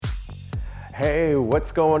Hey,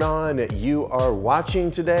 what's going on? You are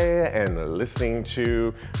watching today and listening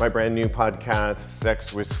to my brand new podcast,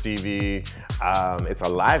 Sex with Stevie. It's a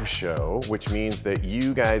live show, which means that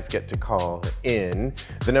you guys get to call in.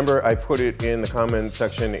 The number, I put it in the comment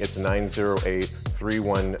section, it's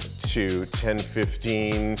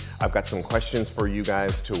 908-312-1015. I've got some questions for you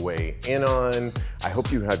guys to weigh in on. I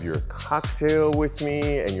hope you have your cocktail with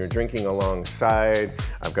me and you're drinking alongside.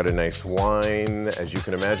 I've got a nice wine, as you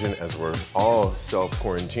can imagine, as we're all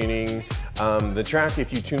self-quarantining. The track,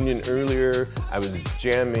 if you tuned in earlier, I was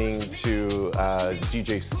jamming to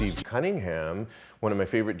DJ Steve Cunningham, one of my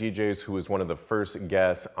favorite DJs who was one of the first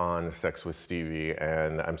guests on Sex with Stevie,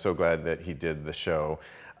 and I'm so glad that he did the show.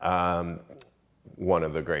 One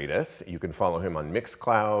of the greatest. You can follow him on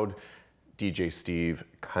Mixcloud, DJ Steve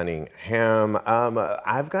Cunningham.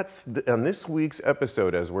 I've got, on this week's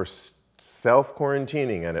episode, as we're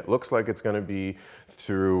self-quarantining, and it looks like it's going to be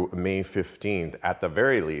through May 15th at the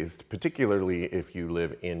very least, particularly if you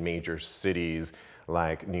live in major cities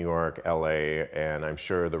like New York, LA, and I'm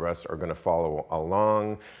sure the rest are going to follow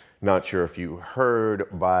along. Not sure if you heard,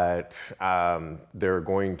 but they're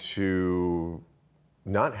going to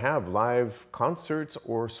not have live concerts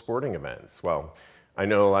or sporting events. Well, I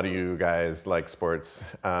know a lot of you guys like sports.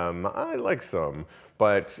 I like some,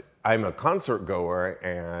 but I'm a concert goer,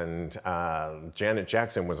 and Janet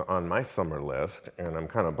Jackson was on my summer list, and I'm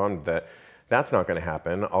kind of bummed that that's not going to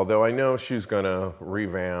happen, although I know she's going to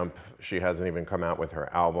revamp. She hasn't even come out with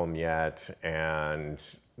her album yet, and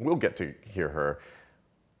we'll get to hear her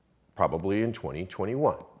probably in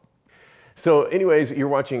 2021. So anyways, you're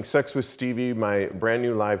watching Sex with Stevie, my brand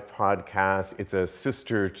new live podcast. It's a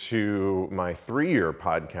sister to my 3-year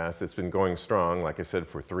podcast that's been going strong, like I said,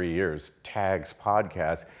 for 3 years, Tags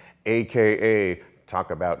Podcast, AKA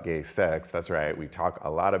Talk About Gay Sex. That's right, we talk a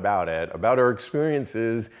lot about it, about our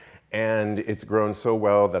experiences, and it's grown so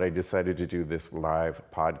well that I decided to do this live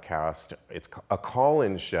podcast. It's a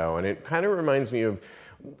call-in show, and it kind of reminds me of,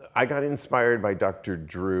 I got inspired by Dr.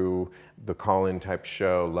 Drew, the call-in type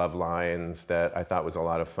show, Love Lines, that I thought was a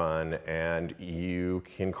lot of fun, and you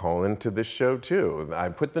can call into this show too. I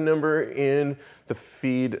put the number in the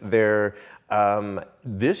feed there.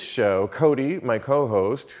 This show, Cody, my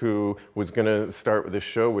co-host, who was gonna start the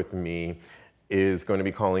show with me, is going to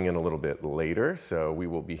be calling in a little bit later, so we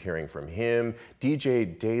will be hearing from him.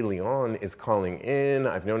 DJ De Leon is calling in.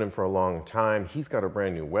 I've known him for a long time. He's got a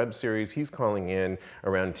brand new web series. He's calling in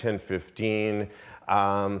around 10:15.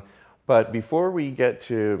 But before we get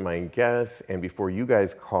to my guests and before you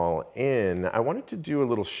guys call in, I wanted to do a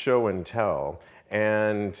little show and tell.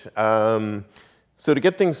 And so to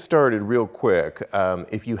get things started real quick,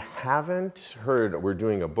 if you haven't heard, we're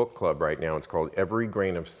doing a book club right now. It's called Every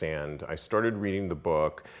Grain of Sand. I started reading the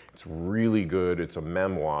book. It's really good. It's a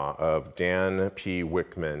memoir of Dan P.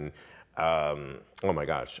 Wickman. Oh my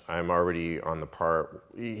gosh, I'm already on the part.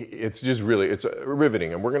 It's just really, it's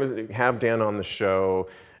riveting. And we're going to have Dan on the show.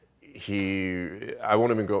 I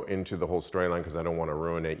won't even go into the whole storyline because I don't want to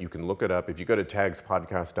ruin it. You can look it up. If you go to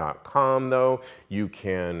tagspodcast.com, though, you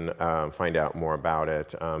can find out more about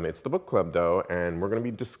it. It's the book club, though, and we're going to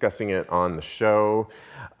be discussing it on the show.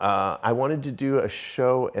 I wanted to do a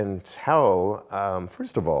show and tell.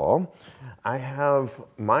 First of all, I have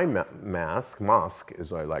my mosque,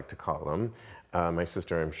 as I like to call them. My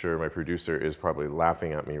sister, I'm sure my producer, is probably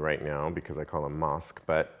laughing at me right now because I call him mosque,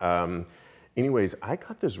 but anyways, I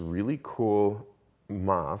got this really cool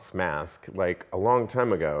mask like a long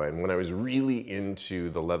time ago, and when I was really into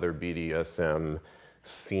the leather BDSM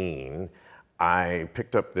scene, I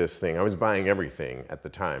picked up this thing. I was buying everything at the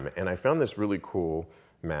time, and I found this really cool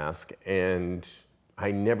mask, and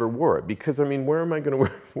I never wore it because, I mean, where am I going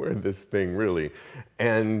to wear this thing really?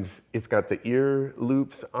 And it's got the ear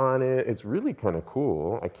loops on it. It's really kind of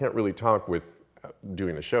cool. I can't really talk with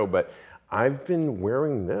doing the show, but I've been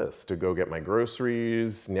wearing this to go get my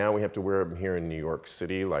groceries. Now we have to wear them here in New York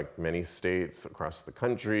City, like many states across the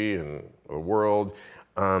country and the world.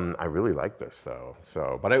 I really like this though.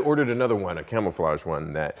 But I ordered another one, a camouflage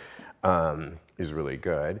one that is really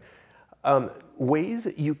good. Ways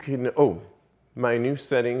that you can, my new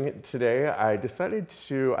setting today, I decided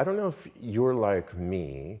to, I don't know if you're like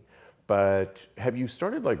me, but have you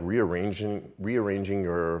started like rearranging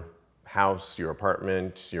your house, your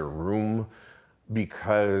apartment, your room,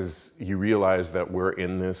 because you realize that we're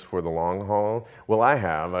in this for the long haul? Well,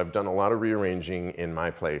 I've done a lot of rearranging in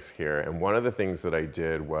my place here. And one of the things that I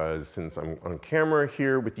did was, since I'm on camera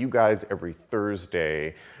here with you guys every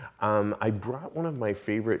Thursday, I brought one of my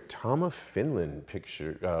favorite Tom of Finland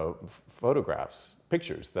pictures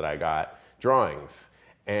that I got, drawings.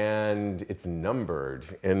 and it's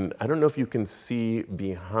numbered. And I don't know if you can see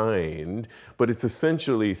behind, but it's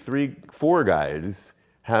essentially four guys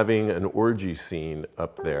having an orgy scene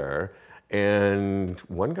up there. And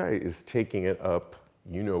one guy is taking it up,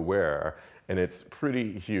 you know where, and it's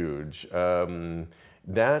pretty huge.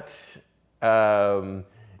 That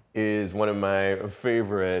is one of my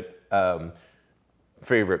favorite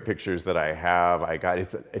pictures that I have.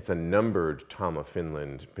 It's a numbered Tom of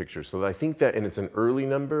Finland picture. So I think that, and it's an early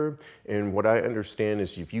number. And what I understand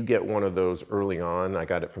is if you get one of those early on, I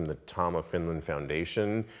got it from the Tom of Finland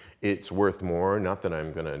Foundation, it's worth more. Not that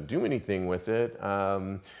I'm gonna do anything with it,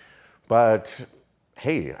 but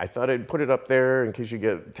hey, I thought I'd put it up there in case you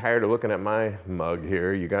get tired of looking at my mug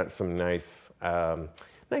here. You got some nice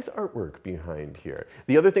artwork behind here.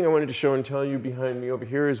 The other thing I wanted to show and tell you behind me over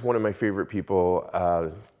here is one of my favorite people,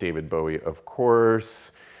 David Bowie, of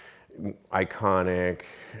course. Iconic.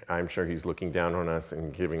 I'm sure he's looking down on us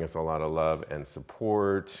and giving us a lot of love and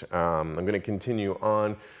support. I'm going to continue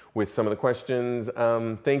on with some of the questions.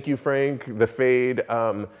 Thank you, Frank. The Fade.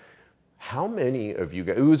 How many of you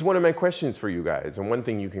guys, it was one of my questions for you guys, and one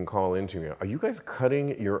thing you can call into me, are you guys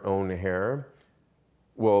cutting your own hair?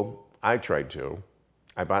 Well, I tried to.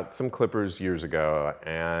 I bought some clippers years ago,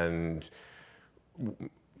 and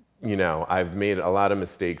you know, I've made a lot of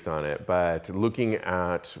mistakes on it, but looking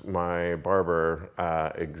at my barber,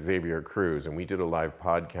 Xavier Cruz, and we did a live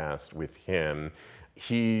podcast with him,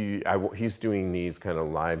 he's doing these kind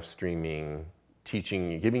of live streaming,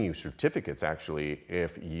 teaching, giving you certificates actually,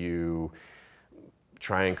 if you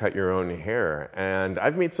try and cut your own hair. And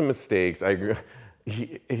I've made some mistakes.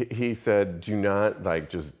 He said, do not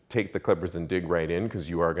just take the clippers and dig right in because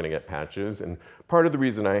you are going to get patches. And part of the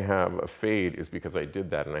reason I have a fade is because I did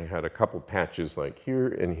that and I had a couple patches like here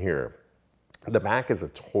and here. The back is a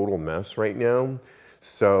total mess right now.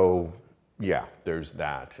 So yeah, there's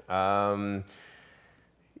that.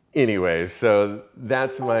 Anyway, so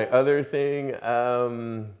that's my other thing.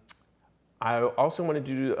 I also wanted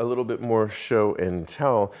to do a little bit more show and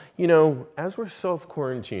tell. You know, as we're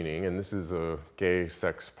self-quarantining, and this is a gay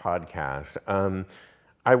sex podcast,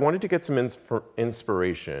 I wanted to get some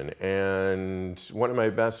inspiration. And one of my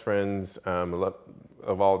best friends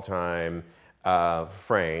of all time,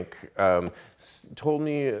 Frank, told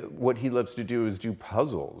me what he loves to do is do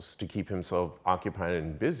puzzles to keep himself occupied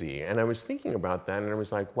and busy. And I was thinking about that, and I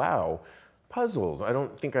was like, wow, puzzles. I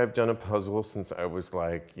don't think I've done a puzzle since I was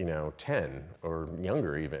 10 or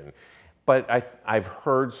younger even. But I've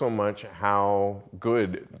heard so much how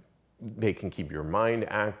good they can keep your mind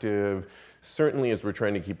active. Certainly as we're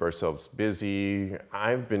trying to keep ourselves busy.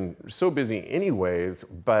 I've been so busy anyways,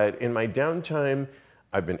 but in my downtime,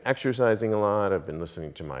 I've been exercising a lot. I've been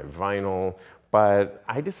listening to my vinyl, but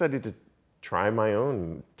I decided to try my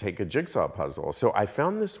own, take a jigsaw puzzle. So I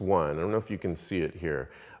found this one. I don't know if you can see it here,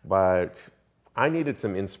 but I needed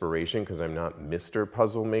some inspiration because I'm not Mr.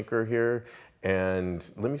 Puzzle Maker here. And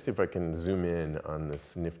let me see if I can zoom in on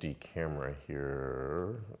this nifty camera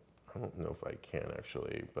here. I don't know if I can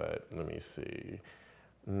actually, but let me see.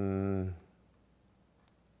 No,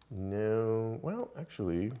 well,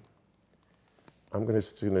 actually, I'm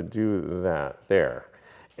just gonna do that there.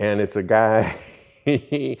 And it's a guy,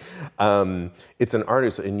 it's an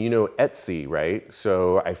artist, and you know Etsy, right?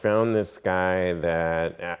 So I found this guy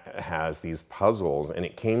that has these puzzles, and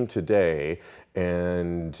it came today,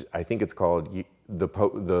 and I think it's called, the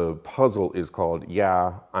puzzle is called,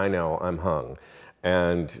 Yeah, I Know, I'm Hung.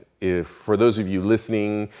 And if, for those of you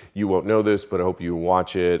listening, you won't know this, but I hope you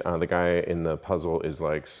watch it. The guy in the puzzle is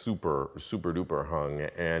super, super duper hung.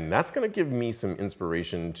 And that's gonna give me some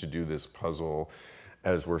inspiration to do this puzzle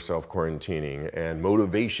as we're self-quarantining and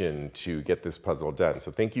motivation to get this puzzle done.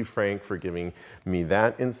 So thank you, Frank, for giving me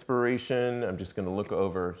that inspiration. I'm just gonna look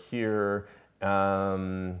over here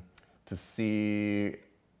to see,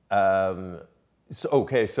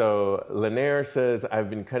 so Lanier says, I've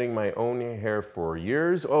been cutting my own hair for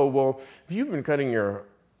years. Oh, well, if you've been cutting your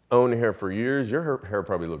own hair for years, your hair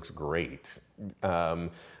probably looks great.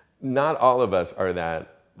 Not all of us are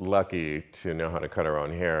that lucky to know how to cut our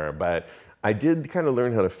own hair, but I did kind of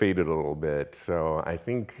learn how to fade it a little bit. So I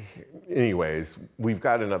think, anyways, we've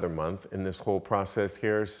got another month in this whole process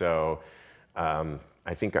here. So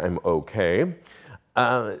I think I'm okay.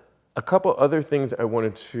 A couple other things I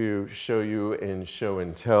wanted to show you in show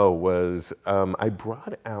and tell was I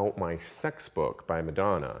brought out my sex book by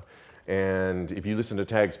Madonna. And if you listen to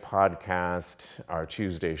Tag's podcast, our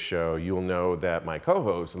Tuesday show, you'll know that my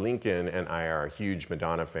co-host Lincoln and I are huge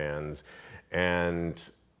Madonna fans. And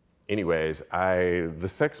anyways, the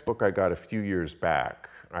sex book I got a few years back.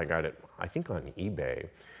 I got it, I think, on eBay.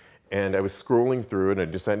 And I was scrolling through and I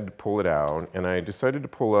decided to pull it out. And I decided to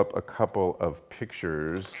pull up a couple of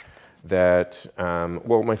pictures that,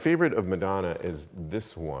 well, my favorite of Madonna is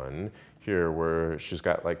this one here where she's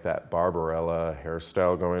got like that Barbarella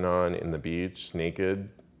hairstyle going on in the beach, naked,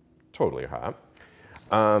 totally hot.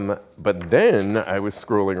 But then I was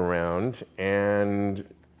scrolling around and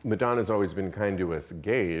Madonna's always been kind to us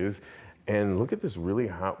gays. And look at this really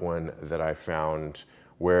hot one that I found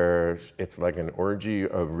where it's like an orgy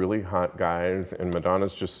of really hot guys and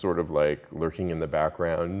Madonna's just sort of like lurking in the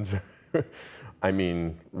background. I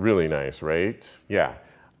mean, really nice, right? Yeah.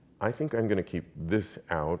 I think I'm gonna keep this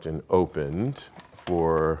out and opened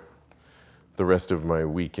for the rest of my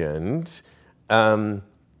weekend.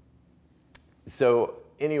 So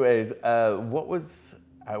anyways, what was,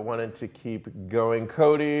 I wanted to keep going.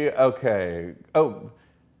 Cody, okay. Oh,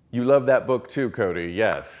 you love that book too, Cody,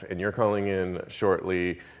 yes. And you're calling in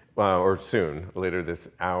shortly, or soon, later this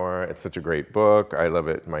hour. It's such a great book. I love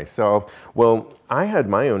it myself. Well, I had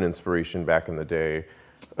my own inspiration back in the day.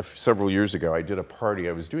 Several years ago, I did a party.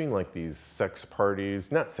 I was doing like these sex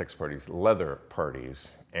parties, not sex parties, leather parties.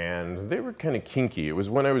 And they were kind of kinky. It was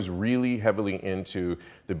when I was really heavily into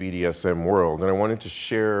the BDSM world. And I wanted to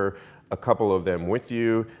share a couple of them with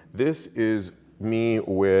you. This is me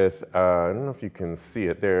with, I don't know if you can see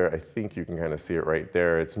it there. I think you can kind of see it right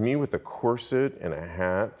there. It's me with a corset and a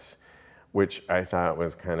hat, which I thought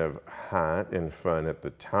was kind of hot and fun at the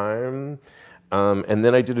time. And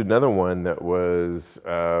then I did another one that was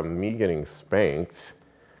me getting spanked.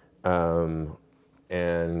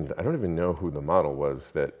 And I don't even know who the model was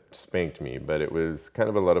that spanked me, but it was kind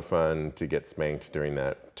of a lot of fun to get spanked during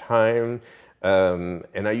that time.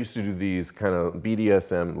 And I used to do these kind of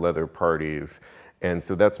BDSM leather parties. And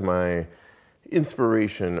so that's my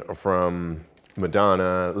inspiration from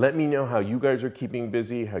Madonna. Let me know how you guys are keeping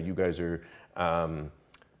busy, how you guys are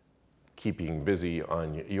keeping busy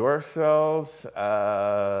on yourselves.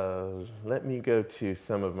 Let me go to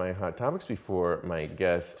some of my hot topics before my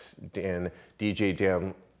guest, DJ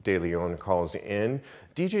Dan DeLeon, calls in.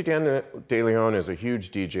 DJ Dan DeLeon is a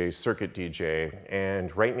huge DJ, circuit DJ,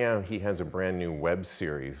 and right now he has a brand new web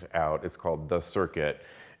series out. It's called The Circuit,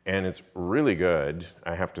 and it's really good,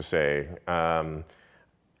 I have to say. And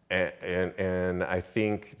I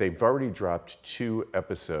think they've already dropped 2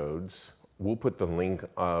 episodes. We'll put the link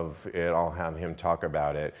of it. I'll have him talk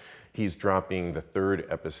about it. He's dropping the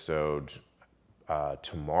 3rd episode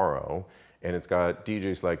tomorrow, and it's got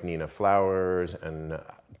DJs like Nina Flowers and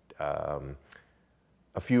a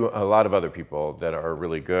lot of other people that are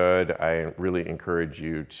really good. I really encourage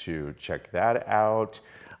you to check that out.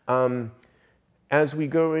 As we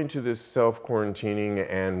go into this self-quarantining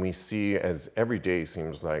and we see, as every day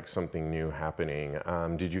seems like something new happening,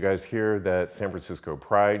 did you guys hear that San Francisco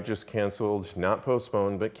Pride just canceled? Not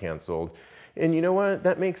postponed, but canceled. And you know what?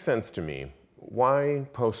 That makes sense to me. Why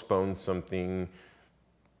postpone something?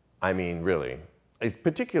 I mean, really.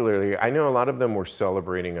 Particularly, I know a lot of them were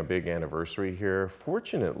celebrating a big anniversary here.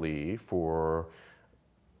 Fortunately for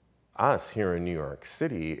us here in New York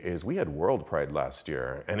City is we had World Pride last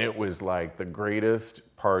year, and it was like the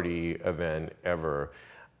greatest party event ever.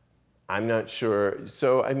 I'm not sure.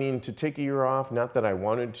 So, I mean, to take a year off, not that I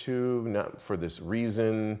wanted to, not for this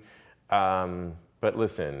reason, but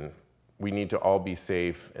listen, we need to all be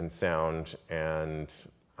safe and sound, and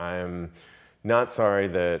I'm not sorry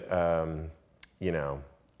that, you know,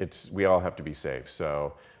 we all have to be safe.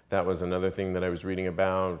 So that was another thing that I was reading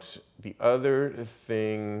about. The other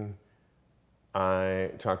thing I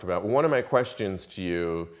talked about, one of my questions to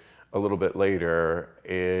you a little bit later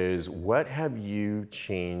is, what have you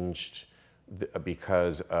changed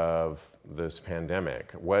because of this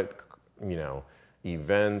pandemic? What, you know,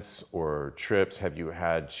 events or trips have you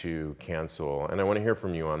had to cancel? And I want to hear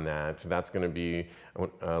from you on that. That's going to be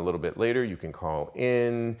a little bit later. You can call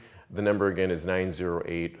in. The number again is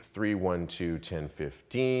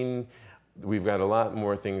 908-312-1015. We've got a lot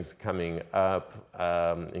more things coming up,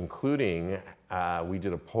 including we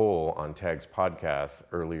did a poll on Tag's podcast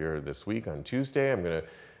earlier this week on Tuesday. I'm going to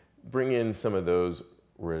bring in some of those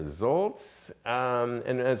results.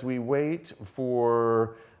 And as we wait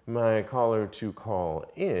for my caller to call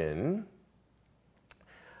in,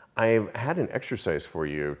 I've had an exercise for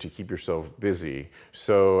you to keep yourself busy.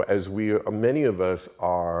 So as many of us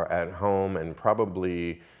are at home and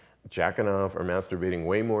probably jacking off or masturbating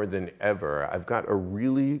way more than ever, I've got a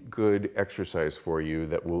really good exercise for you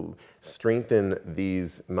that will strengthen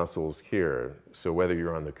these muscles here. So whether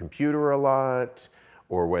you're on the computer a lot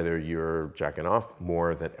or whether you're jacking off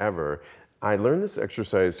more than ever, I learned this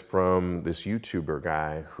exercise from this YouTuber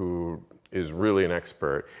guy who is really an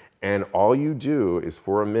expert. And all you do is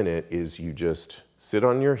for a minute is you just sit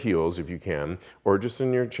on your heels if you can, or just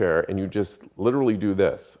in your chair, and you just literally do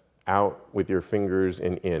this out with your fingers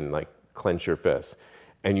and in, like clench your fists.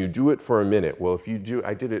 And you do it for a minute. Well, if you do,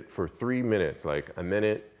 I did it for 3 minutes, like a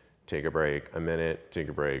minute, take a break, a minute, take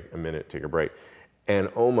a break, a minute, take a break. And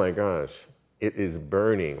oh my gosh, it is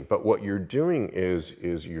burning. But what you're doing is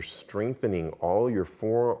you're strengthening all your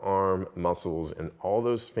forearm muscles and all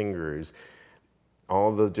those fingers,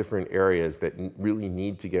 all the different areas that really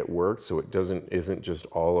need to get worked, so it isn't just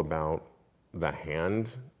all about the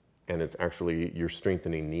hand, and it's actually you're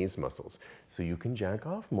strengthening these muscles so you can jack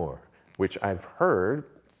off more, which I've heard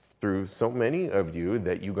through so many of you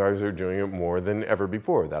that you guys are doing it more than ever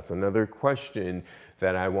before. That's another question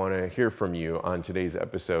that I want to hear from you on today's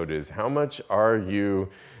episode is how much are you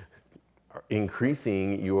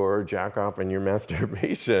increasing your jack off and your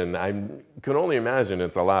masturbation? I can only imagine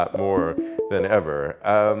it's a lot more than ever.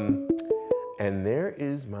 And there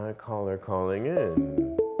is my caller calling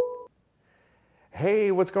in.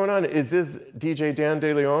 Hey, what's going on? Is this DJ Dan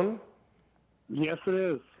De Leon? Yes, it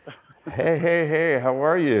is. Hey, how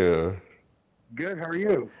are you? Good. How are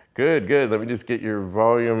you? Good. Let me just get your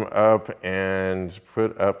volume up and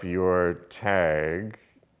put up your tag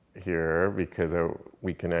here because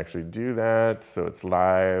we can actually do that. So it's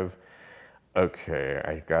live. Okay,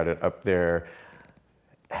 I got it up there.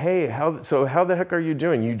 Hey, how the heck are you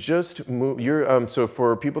doing? You just moved. So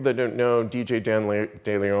for people that don't know, DJ Dan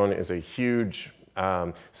De Leon is a huge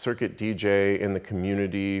circuit DJ in the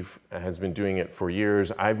community. Has been doing it for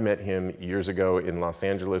years. I've met him years ago in Los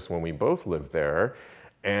Angeles when we both lived there,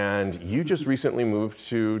 and you just recently moved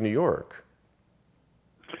to New York.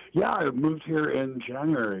 Yeah, I moved here in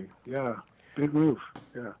January. Yeah, big move.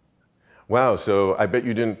 Yeah. Wow. So I bet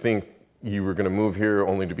you didn't think you were going to move here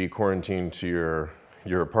only to be quarantined to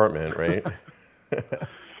your apartment, right?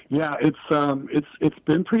 Yeah, it's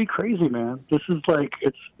been pretty crazy, man. This is like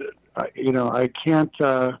I can't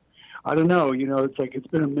I don't know, it's like it's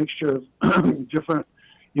been a mixture of different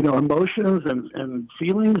emotions and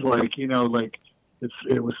feelings like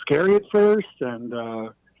it was scary at first and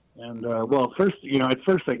well first at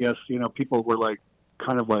first I guess people were like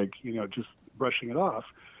kind of like just brushing it off.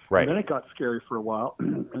 Right. And then it got scary for a while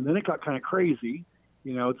and then it got kind of crazy.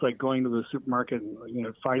 It's like going to the supermarket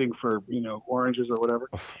and fighting for oranges or whatever.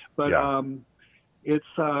 But Yeah. it's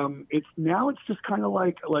now it's just kind of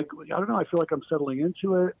like I don't know. I feel like I'm settling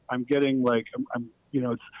into it. I'm getting like I'm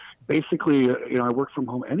it's basically I work from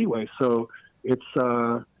home anyway, so it's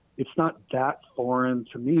not that foreign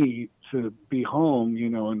to me to be home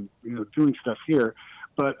and doing stuff here,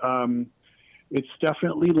 but it's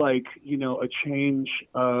definitely like a change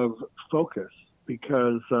of focus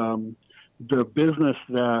because the business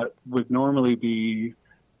that would normally be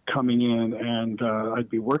coming in and I'd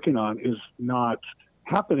be working on is not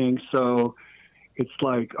happening. So it's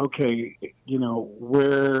like, okay,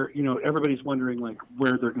 where, everybody's wondering like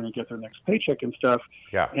where they're going to get their next paycheck and stuff.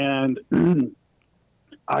 Yeah. And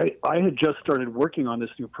I had just started working on this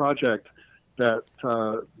new project that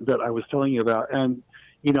I was telling you about. And,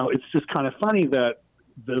 it's just kind of funny that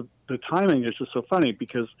the timing is just so funny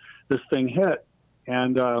because this thing hit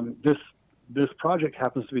and this project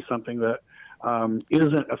happens to be something that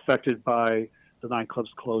isn't affected by the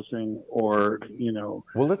nightclubs closing or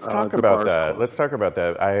Well, let's talk about that. Let's talk about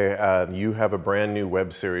that. You have a brand new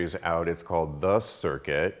web series out. It's called The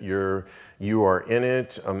Circuit. You are in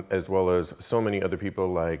it, as well as so many other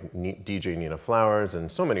people like DJ Nina Flowers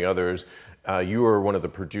and so many others. You are one of the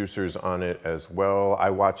producers on it as well. I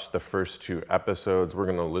watched the first 2 episodes. We're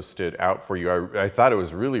going to list it out for you. I thought it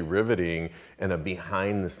was really riveting and a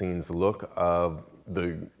behind-the-scenes look of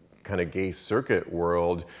the kind of gay circuit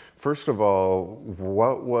world. First of all,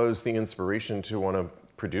 what was the inspiration to want to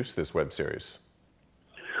produce this web series?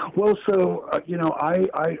 Well, so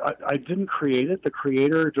I didn't create it. The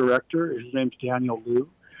creator director, his name's Daniel Liu,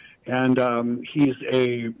 and he's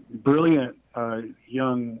a brilliant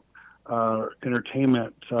young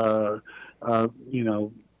entertainment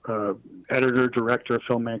editor, director,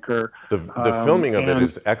 filmmaker. The filming of it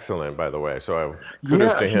is excellent, by the way. So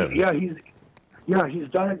kudos to him. He's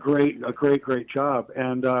done a great job,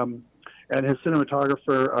 and his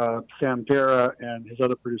cinematographer Sam Dara and his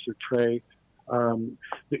other producer Trey.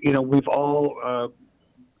 We've all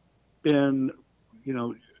been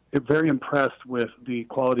very impressed with the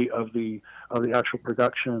quality of the actual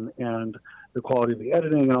production and the quality of the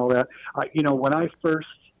editing and all that. When I first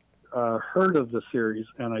heard of the series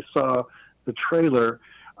and I saw the trailer,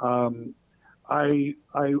 I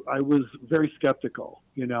was very skeptical,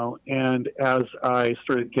 and as I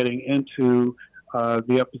started getting into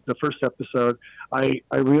the first episode, I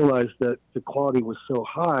realized that the quality was so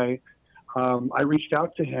high. I reached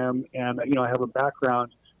out to him, and I have a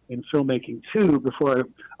background in filmmaking too. Before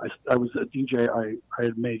I was a DJ, I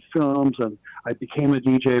had made films, and I became a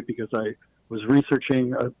DJ because I was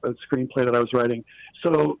researching a screenplay that I was writing.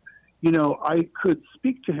 So, I could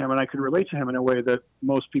speak to him and I could relate to him in a way that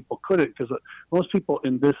most people couldn't, because most people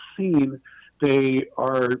in this scene, they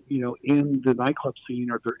are, in the nightclub scene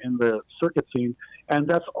or they're in the circuit scene, and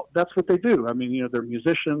that's what they do. I mean, they're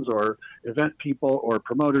musicians or event people or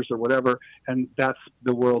promoters or whatever, and that's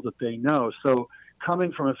the world that they know. So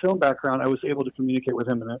coming from a film background, I was able to communicate with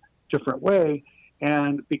him in a different way.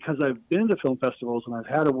 And because I've been to film festivals and I've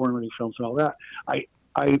had award-winning films and all that, I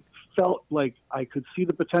felt like I could see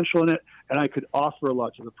the potential in it and I could offer a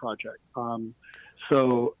lot to the project. I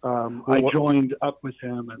joined up with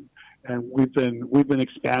him, and we've been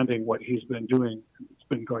expanding what he's been doing. It's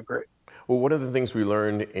been going great. Well, one of the things we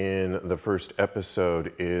learned in the first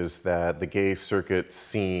episode is that the gay circuit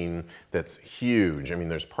scene, that's huge. I mean,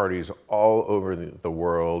 there's parties all over the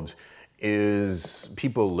world. Is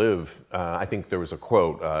people live, I think there was a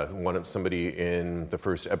quote, somebody in the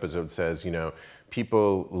first episode says,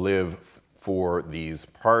 people live for these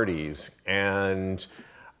parties, and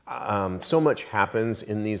so much happens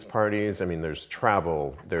in these parties. I mean, there's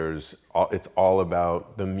travel, it's all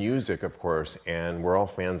about the music, of course, and we're all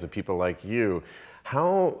fans of people like you.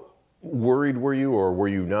 How worried were you, or were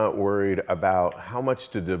you not worried about how much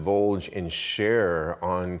to divulge and share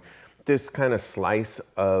on this kind of slice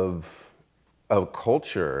of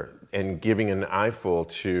culture, and giving an eyeful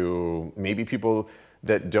to maybe people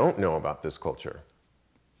that don't know about this culture?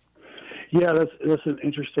 Yeah, that's an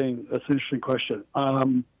interesting question.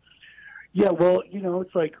 Yeah, well,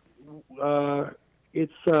 it's like I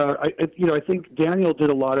think Daniel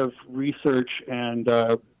did a lot of research and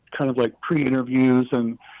kind of like pre-interviews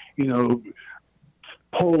and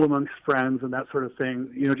poll amongst friends and that sort of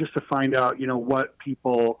thing. Just to find out what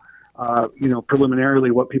people. Preliminarily,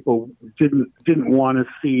 what people didn't want to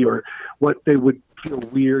see, or what they would feel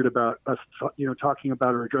weird about us, talking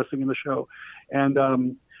about or addressing in the show. And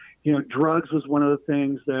drugs was one of the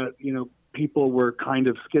things that people were kind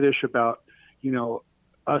of skittish about.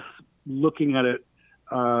 Us looking at it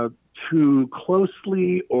too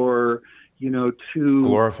closely, or too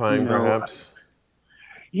glorifying, perhaps.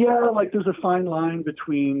 Yeah, like there's a fine line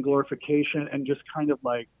between glorification and just kind of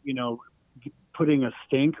like putting a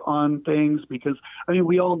stink on things, because I mean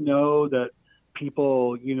we all know that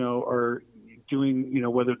people are doing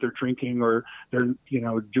whether they're drinking or they're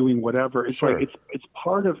doing whatever. It's sure. Like it's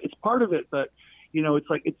part of it, but it's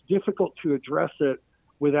like it's difficult to address it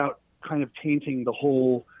without kind of tainting the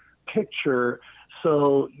whole picture.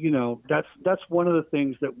 So that's one of the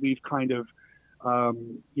things that we've kind of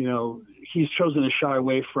he's chosen to shy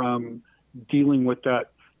away from dealing with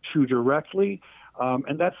that too directly.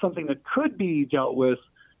 And that's something that could be dealt with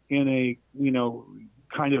in a,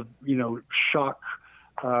 kind of, shock,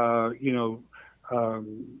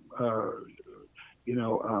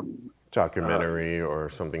 documentary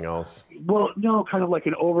or something else. Well, no, kind of like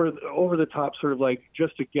an over the top sort of like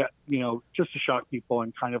just to get, just to shock people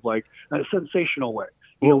and kind of like in a sensational way.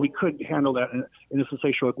 We could handle that in a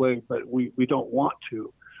sensational way, but we don't want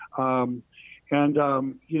to.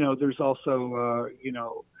 There's also,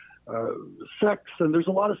 sex, and there's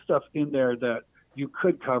a lot of stuff in there that you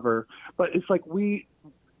could cover, but it's like we've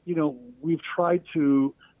tried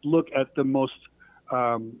to look at the most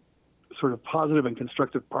sort of positive and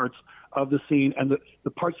constructive parts of the scene, and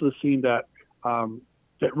the parts of the scene that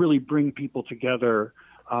really bring people together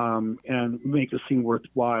and make the scene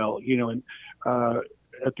worthwhile. And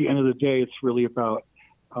at the end of the day, it's really about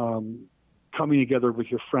coming together with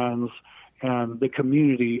your friends and the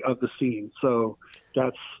community of the scene. So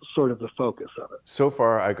that's sort of the focus of it. So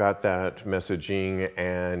far, I got that messaging,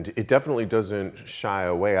 and it definitely doesn't shy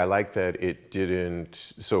away. I like that it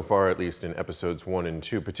didn't, so far at least in episodes 1 and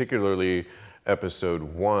 2, particularly episode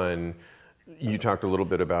 1, you talked a little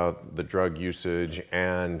bit about the drug usage,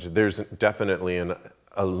 and there's definitely an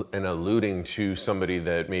alluding to somebody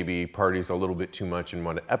that maybe parties a little bit too much in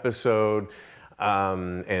one episode,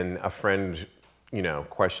 and a friend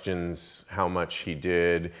questions how much he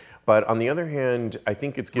did. But on the other hand, I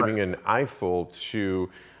think it's giving an eyeful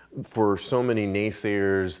for so many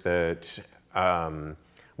naysayers that,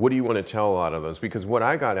 what do you want to tell a lot of those? Because what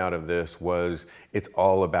I got out of this was it's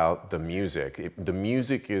all about the music. The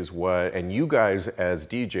music is what, and you guys as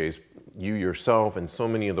DJs, you yourself and so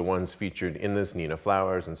many of the ones featured in this, Nina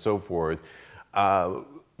Flowers and so forth,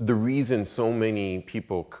 the reason so many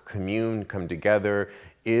people come together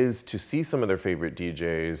is to see some of their favorite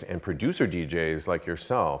DJs and producer DJs like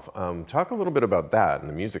yourself. Talk a little bit about that and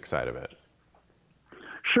the music side of it.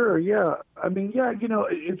 Sure. Yeah. I mean, yeah.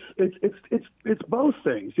 It's both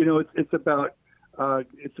things. It's about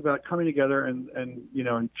coming together and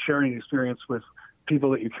sharing an experience with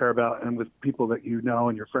people that you care about and with people that you know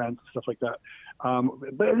and your friends and stuff like that.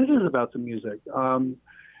 But it is about the music.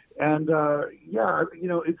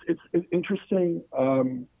 It's interesting.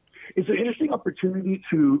 It's an interesting opportunity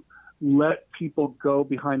to let people go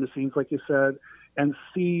behind the scenes, like you said, and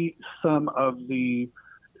see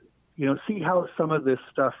see how some of this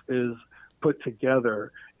stuff is put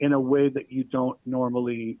together in a way that you don't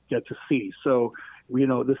normally get to see. So,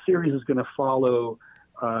 the series is going to follow,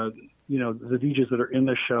 the DJs that are in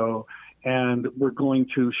the show, and we're going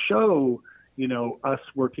to show, us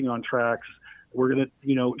working on tracks. We're going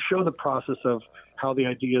to, show the process of how the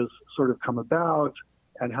ideas sort of come about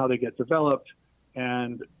and how they get developed,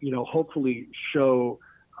 and, hopefully show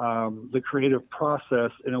the creative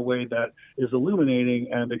process in a way that is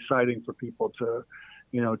illuminating and exciting for people to,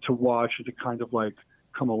 to watch and to kind of like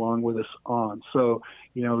come along with us on. So,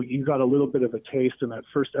 you got a little bit of a taste in that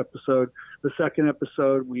first episode. The second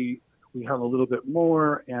episode, we have a little bit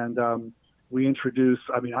more, and I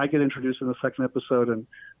get introduced in the second episode, and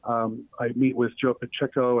I meet with Joe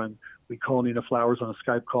Pacheco, and we call Nina Flowers on a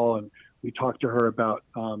Skype call, and we talk to her about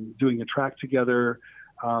doing a track together,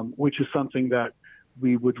 which is something that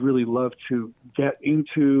we would really love to get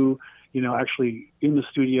into, actually in the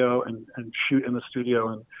studio and shoot in the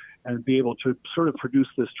studio and be able to sort of produce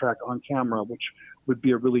this track on camera, which would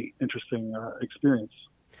be a really interesting experience.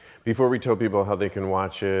 Before we tell people how they can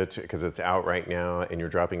watch it, because it's out right now and you're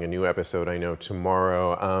dropping a new episode, I know,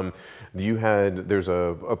 tomorrow, there's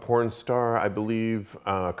a porn star, I believe,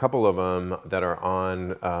 a couple of them that are on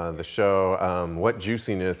the show. What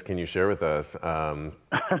juiciness can you share with us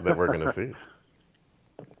that we're going to see?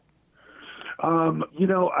 I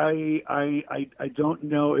don't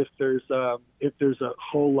know if there's a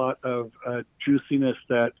whole lot of juiciness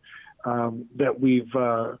that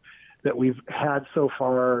we've had so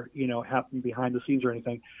far, happen behind the scenes or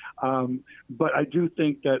anything. But I do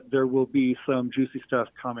think that there will be some juicy stuff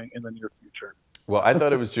coming in the near future. Well, I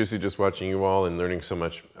thought it was juicy just watching you all and learning so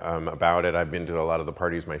much about it. I've been to a lot of the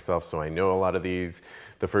parties myself, so I know a lot of these.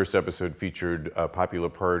 The first episode featured a popular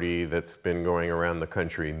party that's been going around the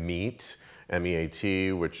country, MEAT,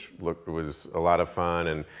 MEAT, which was a lot of fun,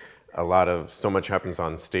 and so much happens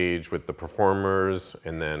on stage with the performers,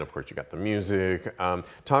 and then of course you got the music.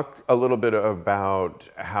 Talk a little bit about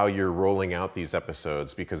how you're rolling out these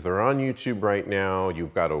episodes, because they're on YouTube right now.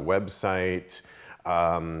 You've got a website.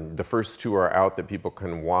 The first two are out that people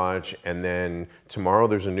can watch, and then tomorrow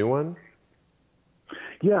there's a new one.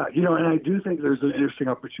 Yeah, and I do think there's an interesting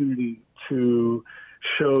opportunity to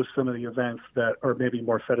show some of the events that are maybe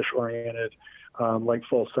more fetish oriented, like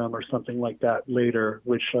Folsom or something like that later,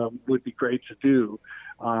 which would be great to do,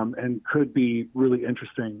 and could be really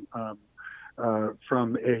interesting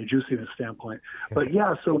from a juiciness standpoint. But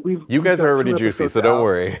yeah, so you guys are already juicy, so don't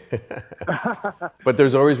worry. But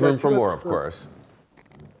there's always room for more, of course.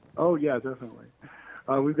 Oh yeah, definitely.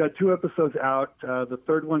 We've got 2 episodes out. The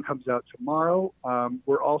third one comes out tomorrow.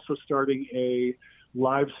 We're also starting a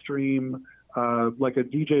live stream, like a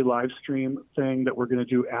DJ live stream thing that we're going to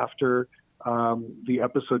do after the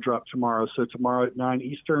episode drop tomorrow. So tomorrow at 9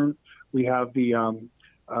 Eastern, we have the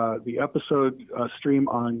episode stream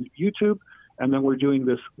on YouTube, and then we're doing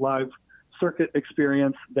this live circuit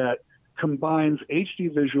experience that combines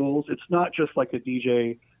HD visuals. It's not just like a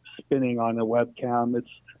DJ spinning on a webcam.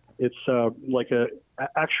 It's like a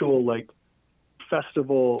actual like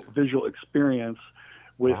festival visual experience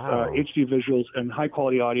with HD visuals and high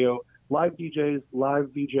quality audio, live DJs, live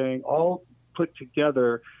VJing, all put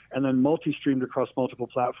together and then multi-streamed across multiple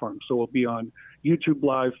platforms. So we'll be on YouTube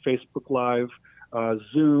Live, Facebook Live,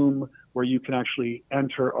 Zoom, where you can actually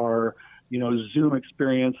enter our Zoom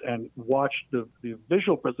experience and watch the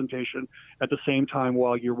visual presentation at the same time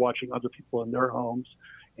while you're watching other people in their homes.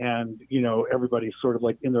 And, everybody's sort of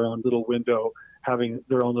like in their own little window, having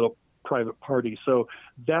their own little private party. So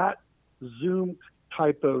that Zoom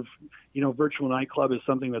type of, virtual nightclub is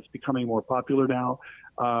something that's becoming more popular now,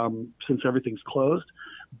 since everything's closed.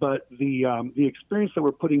 But the experience that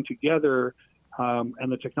we're putting together,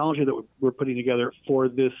 and the technology that we're putting together for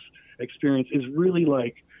this experience is really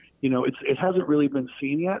like, it hasn't really been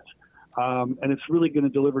seen yet. And it's really going to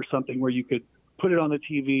deliver something where you could put it on the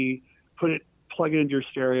TV, plug it into your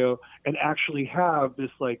stereo, and actually have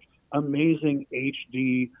this like amazing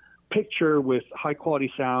HD picture with high quality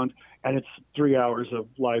sound and it's 3 hours of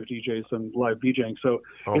live DJs and live DJing. So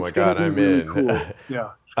Oh it's my going to God, be I'm really in. cool. Yeah,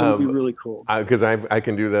 it's going to be really cool. Because I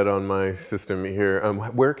can do that on my system here.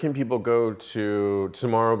 Where can people go to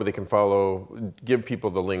tomorrow, but they can follow, give people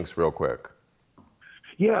the links real quick?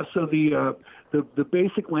 Yeah, so the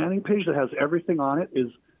basic landing page that has everything on it is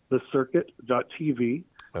thecircuit.tv,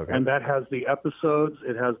 Okay. and that has the episodes.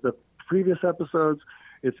 It has the previous episodes.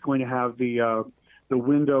 It's going to have the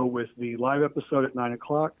window with the live episode at 9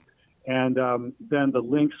 o'clock, and then the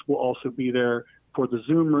links will also be there for the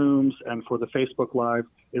Zoom rooms and for the Facebook Live.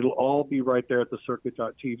 It'll all be right there at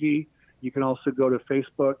thecircuit.tv. You can also go to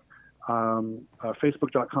Facebook,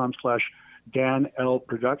 facebook.com/Dan L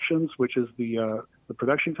Productions, which is the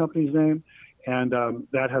production company's name, and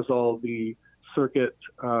that has all the circuit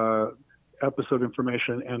episode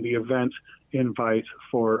information and the event invite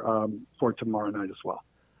for tomorrow night as well.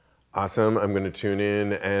 Awesome. I'm going to tune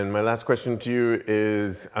in. And my last question to you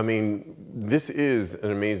is, I mean, this is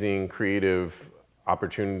an amazing creative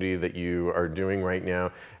opportunity that you are doing right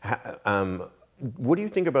now. What do you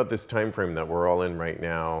think about this time frame that we're all in right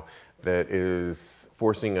now that is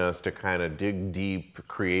forcing us to kind of dig deep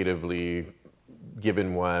creatively,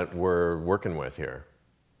 given what we're working with here,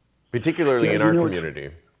 particularly in our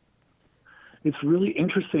community? It's really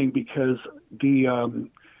interesting because the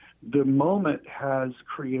moment has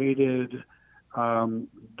created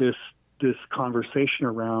this conversation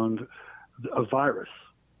around a virus,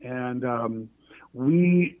 and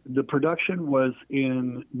the production was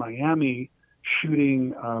in Miami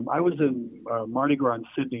shooting. I was in Mardi Gras in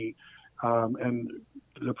Sydney, and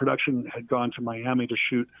the production had gone to Miami to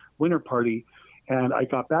shoot Winter Party, and I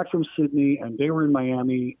got back from Sydney, and they were in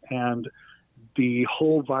Miami, and the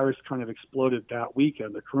whole virus kind of exploded that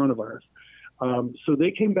weekend, the coronavirus. So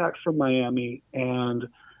they came back from Miami, and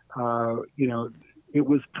it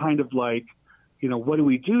was kind of like, what do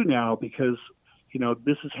we do now? Because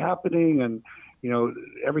this is happening, and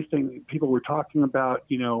everything people were talking about,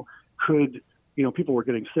 could people were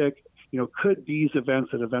getting sick. Could these events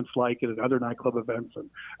and events like it and other nightclub events and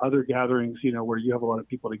other gatherings, where you have a lot of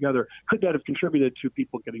people together, could that have contributed to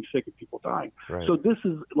people getting sick and people dying? Right. So this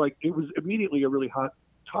is it was immediately a really hot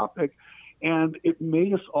topic, and it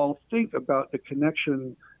made us all think about the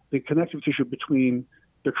connective tissue between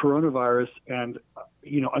the coronavirus and,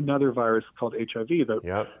 another virus called HIV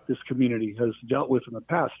that this community has dealt with in the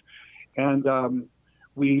past. And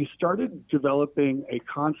we started developing a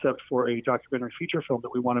concept for a documentary feature film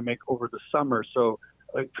that we want to make over the summer. So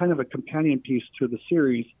kind of a companion piece to the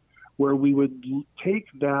series where we would take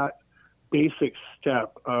that basic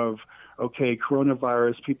step of, okay,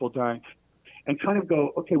 coronavirus, people dying, and kind of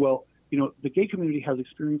go, okay, well, the gay community has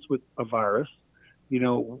experience with a virus.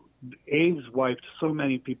 AIDS wiped so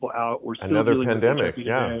many people out. We're still another dealing pandemic, with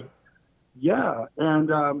HIV today. Yeah, and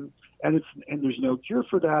there's no cure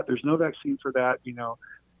for that. There's no vaccine for that.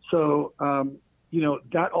 So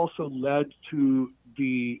that also led to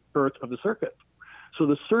the birth of the circuit. So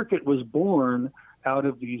the circuit was born out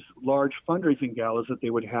of these large fundraising galas that they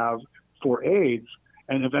would have for AIDS,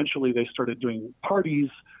 and eventually they started doing parties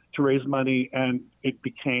to raise money, and it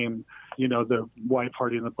became, the white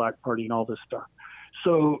party and the black party and all this stuff.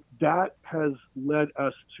 So that has led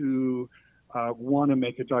us to want to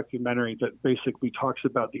make a documentary that basically talks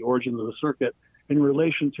about the origins of the circuit in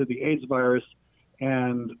relation to the AIDS virus,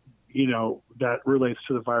 and that relates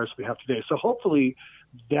to the virus we have today. So hopefully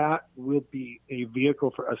that will be a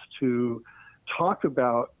vehicle for us to talk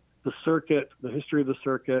about the circuit, the history of the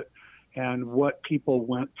circuit, and what people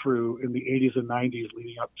went through in the 80s and 90s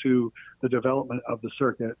leading up to the development of the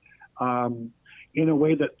circuit, in a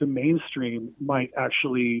way that the mainstream might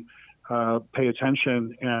actually pay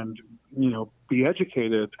attention and, be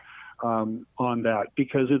educated on that,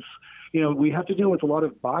 because it's, we have to deal with a lot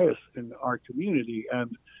of bias in our community,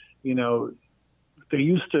 and, they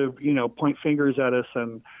used to, point fingers at us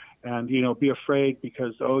and be afraid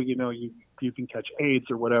because, you can catch AIDS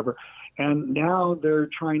or whatever. And now they're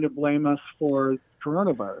trying to blame us for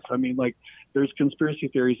coronavirus. I mean, there's conspiracy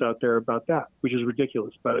theories out there about that, which is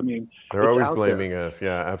ridiculous. But I mean, they're always blaming us.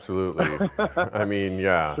 Yeah, absolutely. I mean,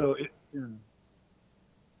 yeah. So, it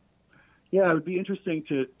would be interesting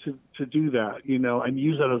to do that, and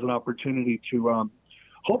use that as an opportunity to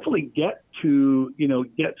hopefully get to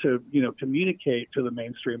communicate to the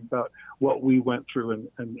mainstream about what we went through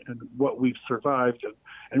and what we've survived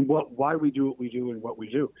and why we do what we do and what we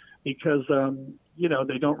do, because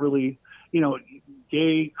they don't really,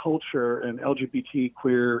 gay culture and LGBT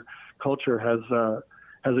queer culture has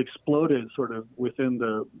exploded sort of within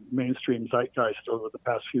the mainstream zeitgeist over the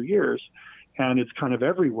past few years, and it's kind of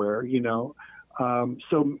everywhere,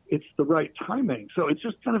 So it's the right timing. So it's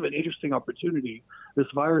just kind of an interesting opportunity. This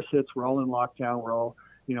virus hits, we're all in lockdown, we're all,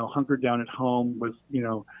 hunkered down at home with,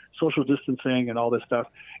 social distancing and all this stuff.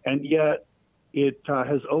 And yet it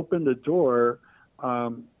has opened the door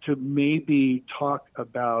to maybe talk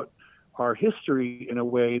about our history in a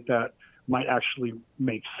way that might actually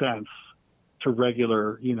make sense to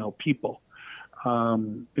regular, people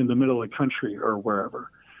in the middle of the country or wherever.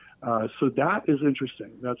 So that is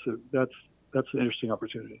interesting. That's an interesting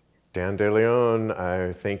opportunity. Dan DeLeon,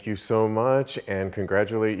 I thank you so much and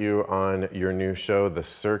congratulate you on your new show, The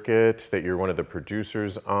Circuit, that you're one of the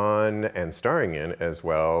producers on and starring in as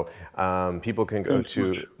well. People can go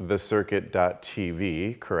to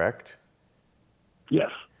thecircuit.tv, correct? Yes.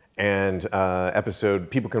 And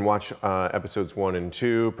people can watch episodes 1 and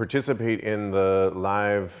 2, participate in the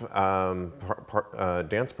live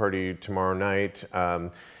dance party tomorrow night.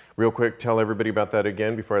 Real quick, tell everybody about that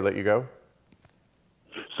again before I let you go.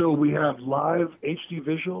 So we have live HD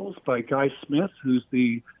visuals by Guy Smith, who's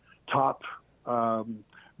the top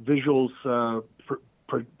visuals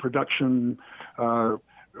production,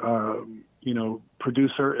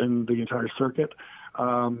 producer in the entire circuit.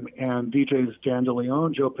 And DJs Dan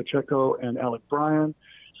DeLeon, Joe Pacheco, and Alec Bryan.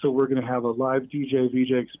 So we're going to have a live DJ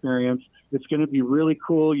VJ experience. It's going to be really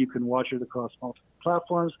cool. You can watch it across multiple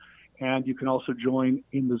platforms, and you can also join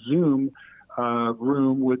in the Zoom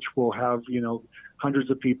room, which will have hundreds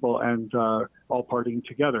of people and all partying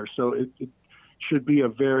together. So it should be a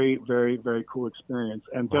very, very, very cool experience,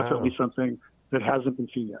 and definitely something that hasn't been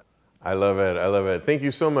seen yet. I love it. I love it. Thank you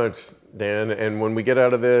so much, Dan. And when we get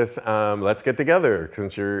out of this, let's get together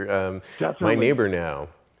since you're my neighbor now.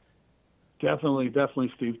 Definitely,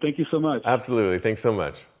 Steve. Thank you so much. Absolutely. Thanks so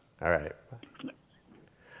much. All right.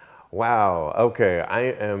 Wow. Okay.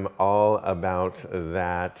 I am all about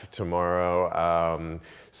that tomorrow.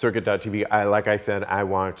 Circuit.tv. Like I said, I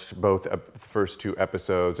watched both the first 2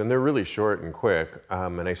 episodes, and they're really short and quick.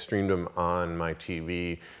 And I streamed them on my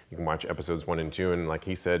TV. You can watch episodes 1 and 2. And like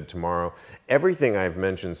he said, tomorrow, everything I've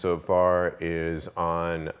mentioned so far is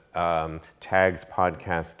on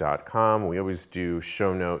tagspodcast.com. We always do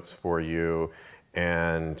show notes for you.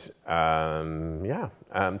 And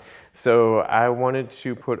so I wanted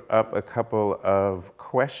to put up a couple of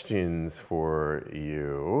questions for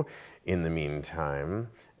you in the meantime,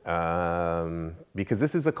 because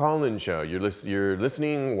this is a call-in show. You're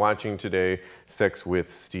listening, watching today, Sex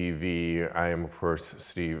with Steve V. I am, of course,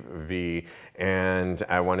 Steve V. And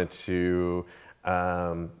I wanted to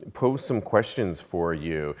pose some questions for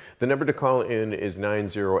you. The number to call in is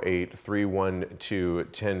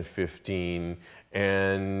 908-312-1015.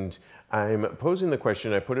 And I'm posing the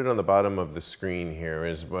question, I put it on the bottom of the screen here,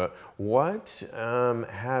 is what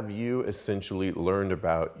have you essentially learned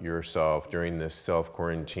about yourself during this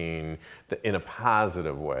self-quarantine in a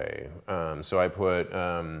positive way? So I put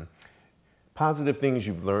positive things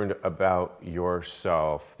you've learned about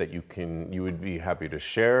yourself that you would be happy to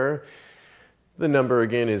share. The number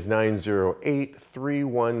again is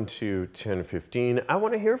 908-312-1015. I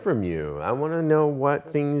want to hear from you. I want to know what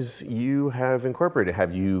things you have incorporated.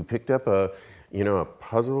 Have you picked up a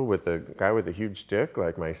puzzle with a guy with a huge dick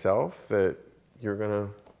like myself that you're going to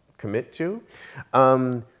commit to?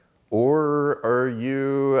 Or are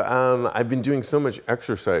you, I've been doing so much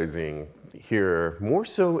exercising here, more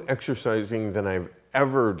so exercising than I've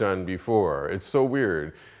ever done before. It's so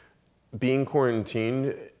weird. Being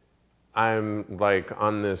quarantined, I'm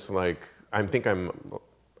on this, I think I'm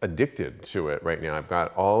addicted to it right now. I've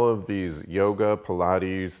got all of these yoga,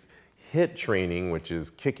 Pilates, HIIT training, which is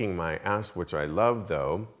kicking my ass, which I love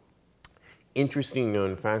though. Interesting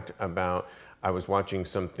known fact I was watching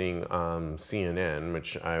something on CNN,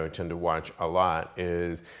 which I tend to watch a lot,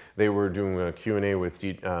 is they were doing a Q&A with,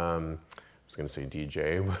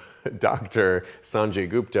 Dr. Sanjay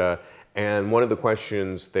Gupta. And one of the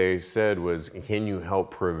questions they said was, can you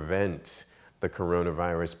help prevent the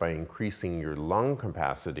coronavirus by increasing your lung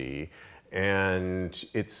capacity? And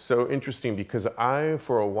it's so interesting because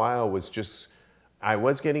for a while, I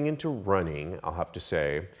was getting into running, I'll have to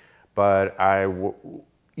say, but there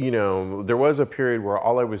was a period where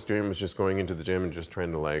all I was doing was just going into the gym and just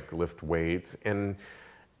trying to lift weights. And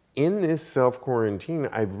in this self-quarantine,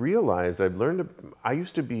 I've realized I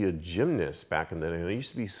used to be a gymnast back in the day. I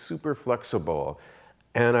used to be super flexible,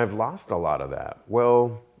 and I've lost a lot of that.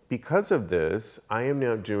 Well, because of this, I am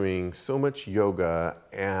now doing so much yoga,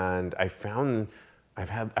 and I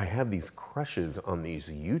have these crushes on these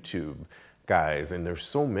YouTube guys, and there's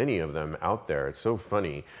so many of them out there. It's so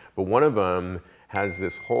funny. But one of them has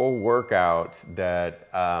this whole workout that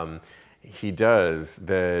he does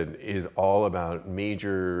that is all about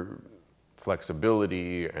major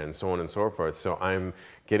flexibility and so on and so forth. So I'm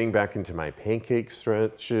getting back into my pancake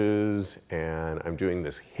stretches, and I'm doing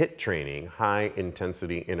this HIIT training, high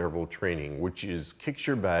intensity interval training, which is kicks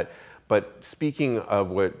your butt. But speaking of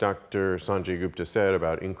what Dr. Sanjay Gupta said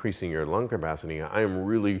about increasing your lung capacity, I am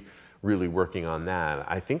really, really working on that.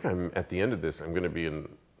 I think I'm at the end of this, I'm going to be in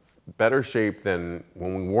better shape than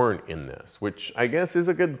when we weren't in this, which I guess is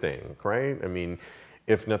a good thing, right? I mean,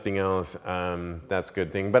 if nothing else, that's a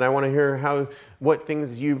good thing. But I want to hear what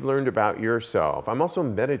things you've learned about yourself. I'm also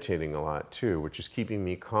meditating a lot too, which is keeping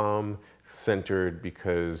me calm, centered,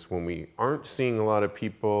 because when we aren't seeing a lot of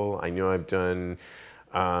people, I know I've done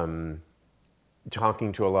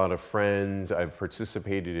talking to a lot of friends. I've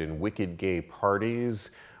participated in wicked gay parties,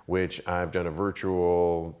 which I've done a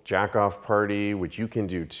virtual jack-off party, which you can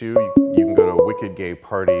do too. You can go to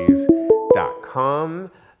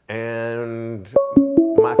wickedgayparties.com, and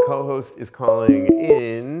my co-host is calling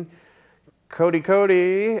in.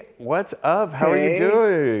 Cody, what's up? How are you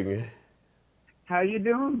doing? How you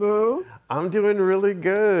doing, boo? I'm doing really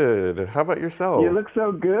good. How about yourself? You look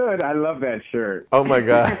so good. I love that shirt. Oh my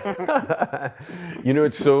God. You know,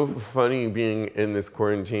 it's so funny being in this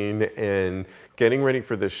quarantine and getting ready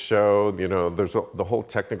for this show. You know, there's the whole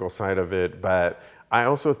technical side of it, but I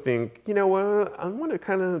also think, you know what, I want to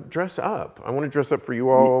kind of dress up. I want to dress up for you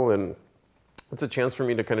all, and it's a chance for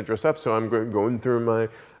me to kind of dress up. So I'm going through my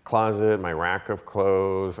closet, my rack of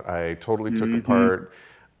clothes. I totally took apart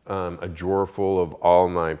a drawer full of all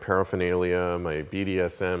my paraphernalia, my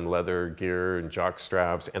BDSM leather gear and jock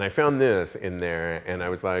straps, and I found this in there, and I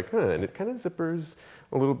was like, and it kind of zippers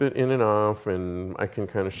a little bit in and off, and I can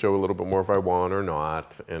kind of show a little bit more if I want or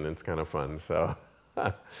not, and it's kind of fun, so.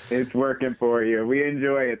 It's working for you. We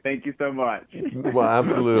enjoy it. Thank you so much. Well,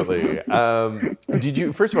 absolutely.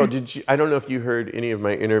 First of all, I don't know if you heard any of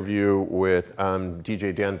my interview with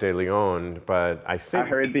DJ Dan De Leon, but I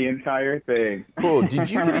heard the entire thing. Cool. Did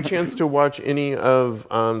you get a chance to watch any of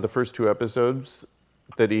the first 2 episodes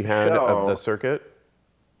that he had of the circuit?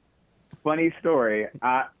 Funny story.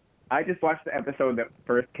 I just watched the episode that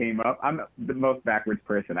first came up. I'm the most backwards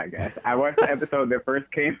person, I guess. I watched the episode that first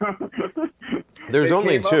came up. There's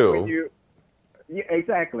only 2. Yeah,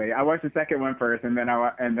 exactly. I watched the second one first, and then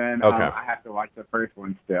I have to watch the first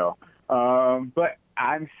one still. But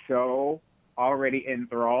I'm so already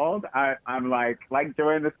enthralled. I'm like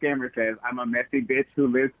Joanne the Scammer says, I'm a messy bitch who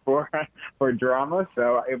lives for drama.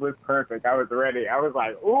 So it was perfect. I was ready. I was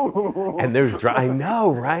like, ooh. And there's I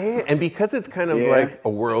know, right? And because it's kind of like a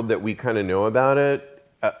world that we kind of know about it.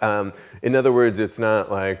 In other words, it's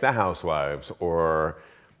not like The Housewives or,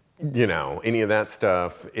 you know, any of that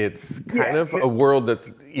stuff. It's kind of a world that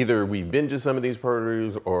either we've been to some of these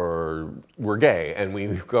parties or we're gay and we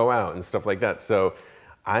go out and stuff like that. So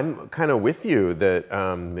I'm kind of with you that,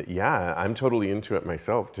 I'm totally into it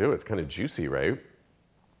myself too. It's kind of juicy, right?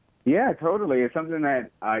 Yeah, totally. It's something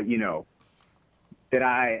that, that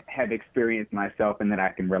I have experienced myself and that I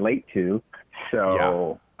can relate to.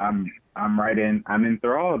 So I'm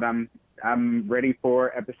enthralled. I'm ready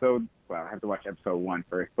for episode. Well, I have to watch episode 1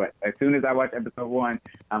 first, but as soon as I watch episode 1,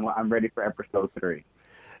 I'm ready for episode 3.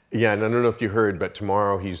 Yeah, and I don't know if you heard, but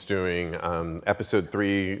tomorrow he's doing episode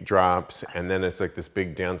 3 drops, and then it's like this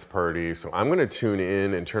big dance party. So I'm going to tune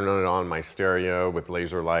in and turn it on my stereo with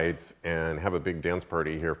laser lights and have a big dance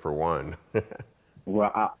party here for 1.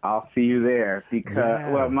 Well, I'll see you there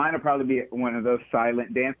because, mine will probably be one of those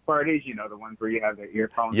silent dance parties, you know, the ones where you have the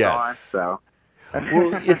earphones on. So.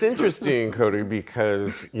 Well, it's interesting, Cody,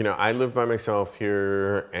 because, you know, I live by myself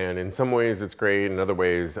here, and in some ways it's great. In other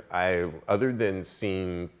ways, other than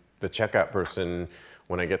seeing the checkout person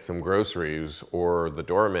when I get some groceries or the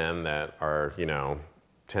doorman that are, you know,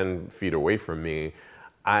 10 feet away from me,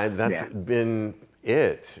 that's been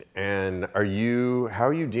it. And how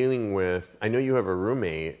are you dealing with, I know you have a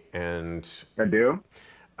roommate, and I do.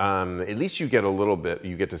 At least you get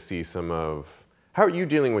to see some of, how are you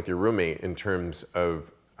dealing with your roommate in terms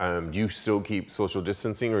of, do you still keep social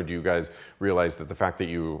distancing, or do you guys realize that the fact that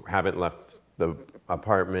you haven't left the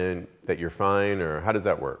apartment, that you're fine, or how does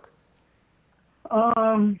that work?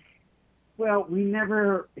 Well, we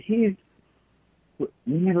never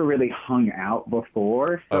really hung out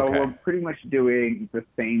before, so we're pretty much doing the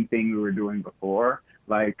same thing we were doing before.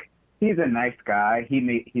 Like, he's a nice guy.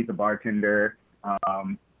 He's a bartender.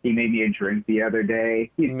 He made me a drink the other day.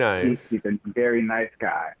 He's a very nice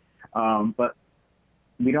guy. But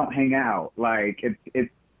we don't hang out. Like,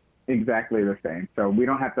 it's exactly the same. So we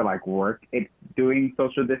don't have to like work at doing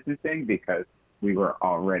social distancing because we were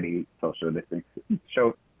already social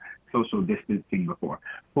social distancing before.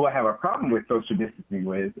 Who I have a problem with social distancing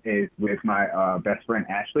with is with my best friend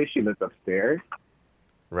Ashley. She lives upstairs.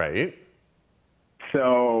 Right.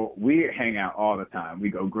 So we hang out all the time. We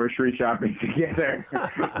go grocery shopping together.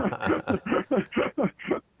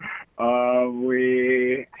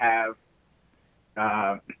 We have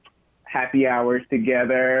happy hours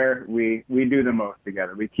together. We do the most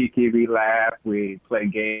together. We kiki, we laugh, we play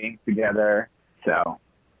games together. So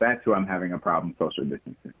that's who I'm having a problem social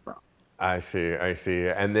distancing from. I see.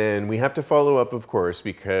 And then we have to follow up, of course,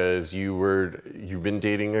 because you've been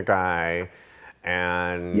dating a guy,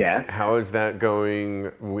 and yes. How is that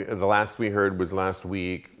going? The last we heard was last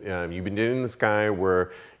week. You've been dating this guy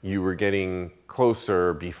where you were getting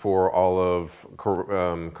closer before all of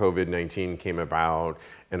COVID-19 came about.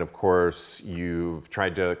 And of course, you've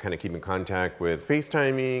tried to kind of keep in contact with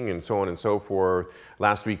FaceTiming and so on and so forth.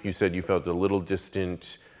 Last week, you said you felt a little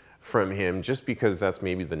distant from him just because that's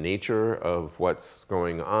maybe the nature of what's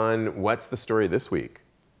going on. What's the story this week?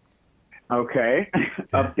 Okay.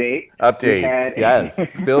 Update.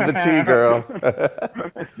 Yes. Spill the tea, girl.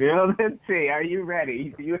 Spill the tea. Are you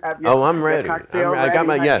ready? Do you have your I'm ready. I got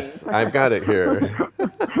my, yes, I've got it here.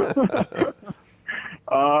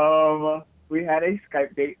 We had a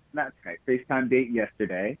FaceTime date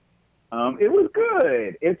yesterday. It was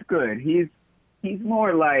good. It's good. He's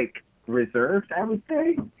more like reserved, I would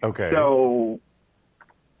say. Okay. So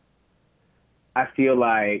I feel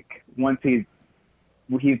like once he's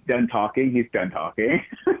done talking, he's done talking.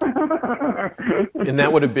 And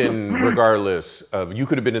that would have been regardless of, you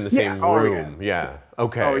could have been in the same room. Yeah.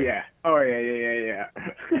 Okay. Oh yeah.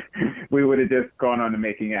 We would have just gone on to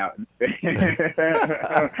making out instead.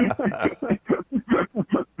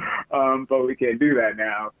 But we can't do that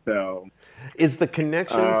now, so. Is the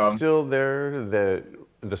connection still there?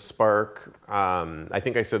 The spark? I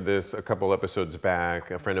think I said this a couple episodes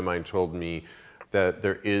back. A friend of mine told me that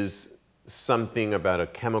there is something about a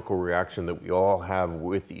chemical reaction that we all have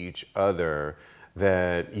with each other,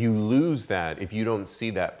 that you lose that if you don't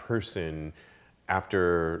see that person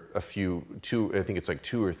after I think it's like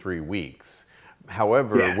 2 or 3 weeks.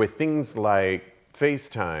 However, with things like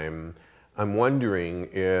FaceTime, I'm wondering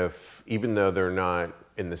if, even though they're not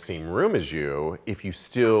in the same room as you, if you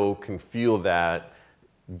still can feel that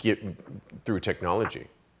get through technology.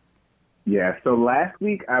 Yeah, so last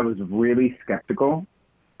week I was really skeptical.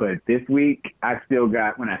 But this week, I still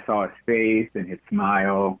got, when I saw his face and his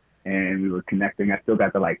smile and we were connecting, I still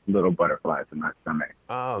got the like little butterflies in my stomach.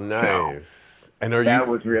 Oh, nice. So, and that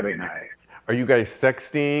was really nice. Are you guys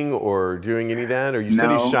sexting or doing any of that? Or you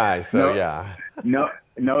said he's shy, so yeah. No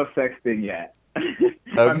sexting yet. Okay.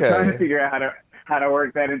 I'm trying to figure out how to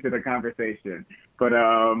work that into the conversation. But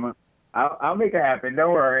I'll make it happen.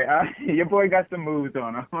 Don't worry. Your boy got some moves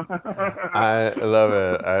on him. I love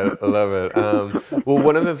it. Well,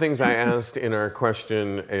 one of the things I asked in our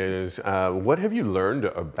question is, what have you learned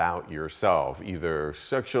about yourself, either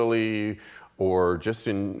sexually or just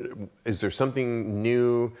is there something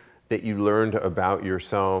new that you learned about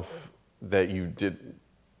yourself that you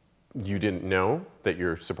didn't know, that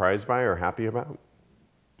you're surprised by or happy about?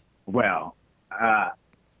 Well,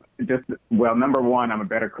 number one, I'm a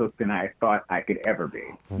better cook than I thought I could ever be.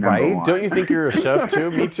 Right? Don't you think you're a chef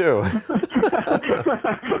too? Me too.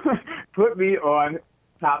 Put me on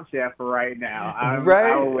Top Chef right now. I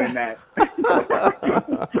will win that.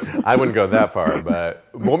 I wouldn't go that far, but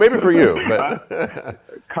well, maybe for you. But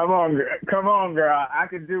come on, girl. I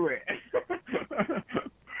can do it.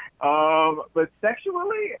 But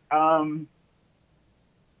sexually, I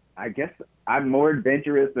guess I'm more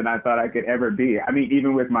adventurous than I thought I could ever be. I mean,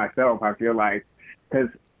 even with myself, I feel like, because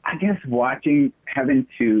I guess having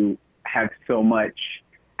to have so much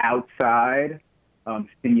outside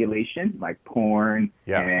stimulation, like porn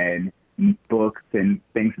and books and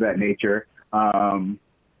things of that nature, I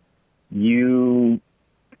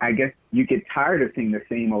guess you get tired of seeing the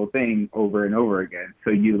same old thing over and over again.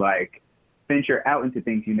 So you like venture out into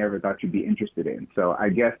things you never thought you'd be interested in. So I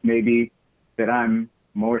guess maybe that I'm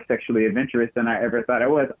more sexually adventurous than I ever thought I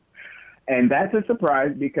was. And that's a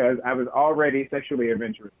surprise because I was already sexually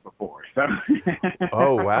adventurous before. So.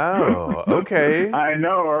 Oh, wow. Okay. I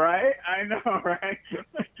know, right?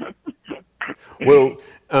 Well,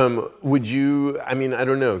 would you, I mean, I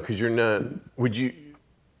don't know, because you're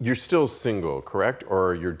still single, correct?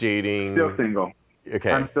 Or you're dating? Still single.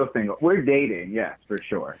 Okay. I'm still single. We're dating, yes, for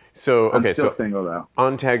sure. So, okay, I'm still single though.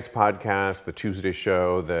 On Tag's podcast, the Tuesday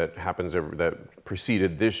show that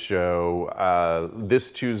preceded this show,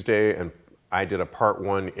 this Tuesday and I did a part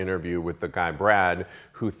 1 interview with the guy Brad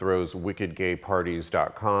who throws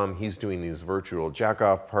wickedgayparties.com. He's doing these virtual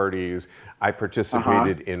jack-off parties. I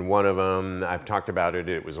participated in one of them. I've talked about it.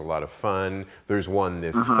 It was a lot of fun. There's one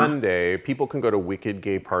this Sunday. People can go to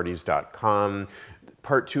wickedgayparties.com.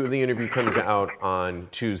 Part 2 of the interview comes out on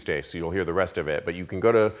Tuesday, so you'll hear the rest of it. But you can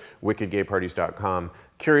go to wickedgayparties.com.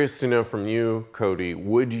 Curious to know from you, Cody,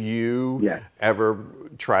 would you ever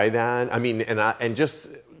try that? I mean, and just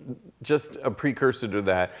a precursor to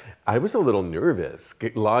that, I was a little nervous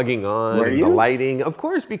logging on. Were you? The lighting, of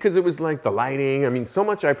course, because it was like the lighting. I mean, so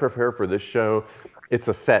much I prepare for this show. It's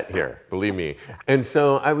a set here, believe me. And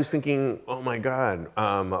so I was thinking, oh my God.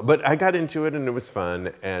 But I got into it and it was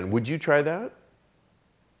fun. And would you try that?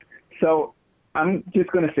 So I'm just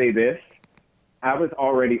going to say this. I was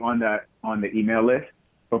already on the email list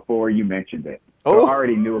before you mentioned it. So I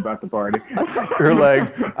already knew about the party. You're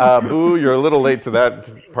like, boo, you're a little late to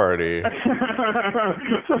that party.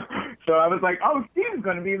 So I was like, oh, Steve's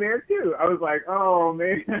going to be there too. I was like, oh,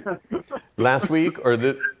 man. Last week or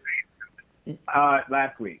the...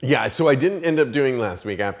 last week. Yeah, so I didn't end up doing last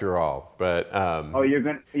week after all, but... oh, you're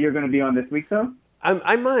gonna be on this week though?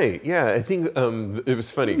 I might, yeah. I think it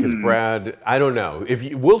was funny because Brad, I don't know.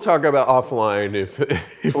 We'll talk about offline if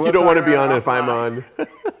you don't want to be on, if I'm on.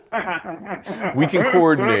 We can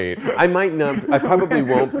coordinate. I might not. I probably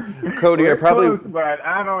won't. Cody, We're close, but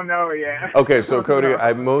I don't know yet. Okay, so Cody,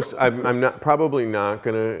 I'm probably not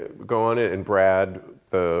gonna go on it. And Brad,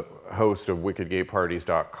 the host of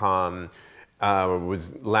WickedGayParties.com,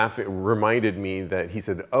 was laughing, reminded me that he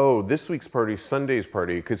said, oh, this week's party, Sunday's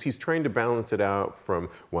party, because he's trying to balance it out from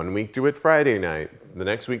one week do it Friday night, the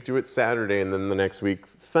next week do it Saturday, and then the next week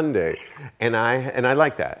Sunday. And I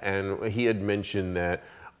like that. And he had mentioned that,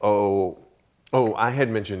 I had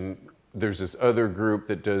mentioned there's this other group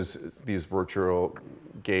that does these virtual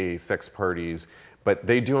gay sex parties, but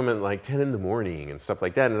they do them at like 10 in the morning and stuff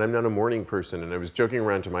like that. And I'm not a morning person. And I was joking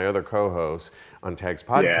around to my other co-hosts on Tag's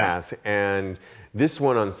podcast. And this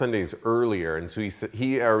one on Sunday's earlier. And so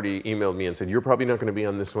he already emailed me and said, you're probably not going to be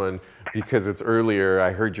on this one because it's earlier.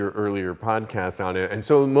 I heard your earlier podcast on it. And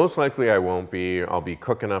so most likely I won't be. I'll be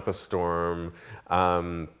cooking up a storm.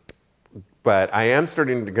 But I am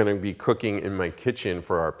going to be cooking in my kitchen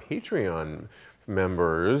for our Patreon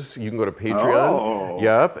members. You can go to Patreon.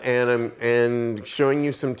 Yep, and showing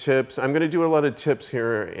you some tips. I'm going to do a lot of tips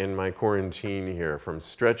here in my quarantine here, from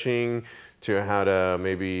stretching to how to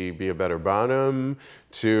maybe be a better bottom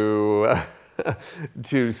to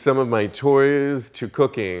to some of my toys to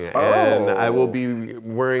cooking. And I will be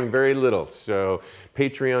wearing very little. So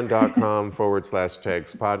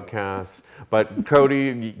patreon.com/Tags podcast. But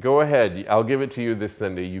Cody, go ahead. I'll give it to you this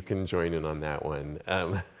Sunday. You can join in on that one.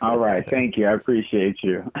 All right. Thank you. I appreciate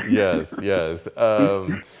you. Yes.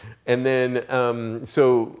 And then,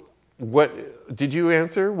 so what did you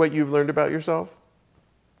answer? What you've learned about yourself?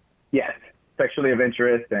 Yes. Sexually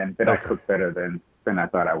adventurous, and that I cook better than I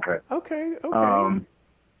thought I would. Okay.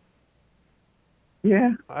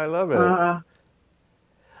 Yeah. I love it.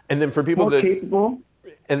 And then for people more capable.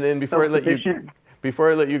 And then before I let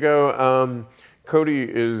you go, Cody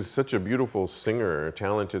is such a beautiful singer,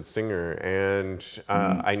 talented singer, and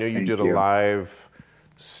I know you did a live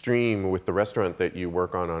stream with the restaurant that you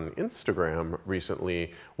work on Instagram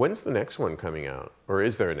recently. When's the next one coming out, or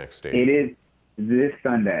is there a next date? It is this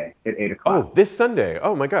Sunday at 8:00. Oh, this Sunday.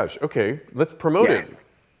 Oh my gosh. Okay, let's promote it.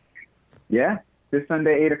 Yeah, this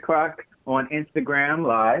Sunday 8:00 on Instagram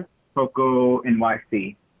Live, Poco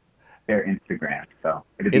NYC, their Instagram. So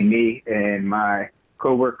it'll be me and my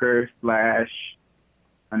coworker /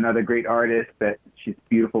 another great artist that she's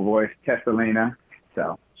beautiful voice, Tessalena.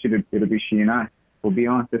 So it'll be she and I. We'll be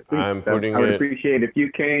on this week. I would appreciate if you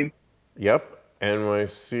came. Yep,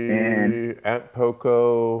 NYC at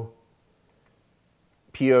Poco.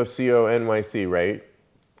 POCO NYC, right?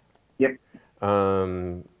 Yep.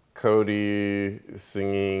 Cody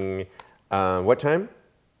singing. What time?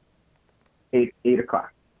 8:00.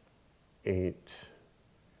 8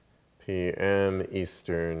 p.m.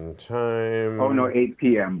 Eastern time. Oh no, 8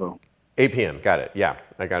 p.m. Boo. 8 p.m. Got it. Yeah,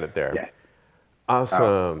 I got it there. Yeah.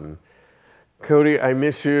 Awesome. Cody, I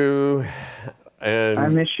miss you. And I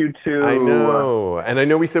miss you too. I know, and I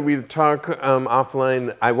know we said we'd talk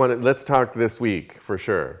offline. Let's talk this week for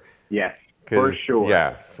sure. Yes, for sure.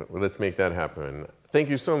 Yes, let's make that happen. Thank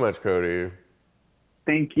you so much, Cody.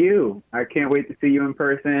 Thank you. I can't wait to see you in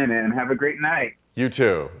person, and have a great night. You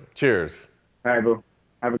too. Cheers. All right, boo.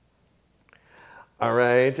 All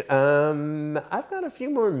right. I've got a few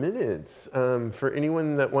more minutes for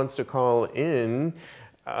anyone that wants to call in.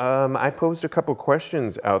 I posed a couple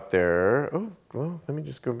questions out there. Oh, well, let me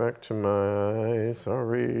just go back to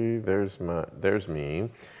sorry, there's me.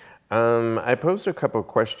 I posed a couple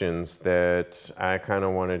questions that I kind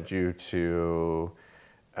of wanted you to,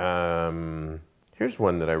 here's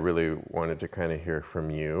one that I really wanted to kind of hear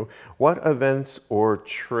from you. What events or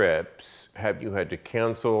trips have you had to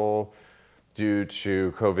cancel due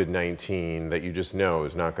to COVID-19 that you just know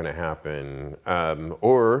is not going to happen?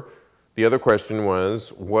 Or the other question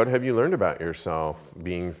was, what have you learned about yourself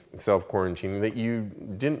being self-quarantining that you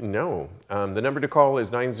didn't know? The number to call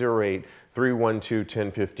is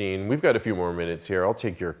 908-312-1015. We've got a few more minutes here. I'll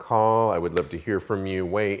take your call. I would love to hear from you.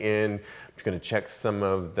 Weigh in. I'm just going to check some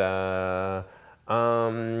of the...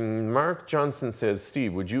 Mark Johnson says,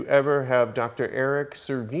 Steve, would you ever have Dr. Eric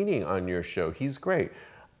Cervini on your show? He's great.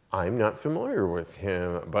 I'm not familiar with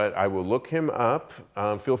him, but I will look him up.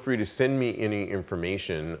 Feel free to send me any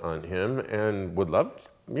information on him and would love,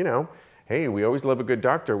 hey, we always love a good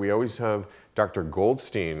doctor. We always have Dr.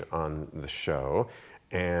 Goldstein on the show.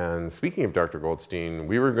 And speaking of Dr. Goldstein,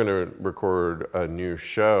 we were going to record a new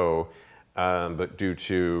show, but due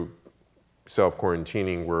to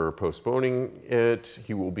self-quarantining, we're postponing it.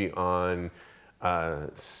 He will be on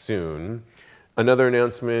soon. Another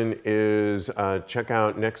announcement is check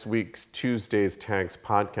out next week's Tuesday's Tags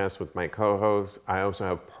podcast with my co-host. I also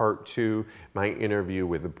have part 2, my interview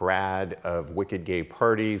with Brad of Wicked Gay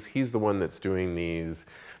Parties. He's the one that's doing these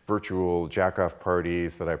virtual jack-off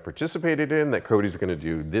parties that I participated in that Cody's going to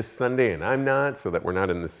do this Sunday and I'm not, so that we're not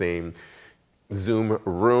in the same Zoom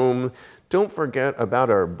room. Don't forget about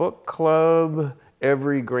our book club,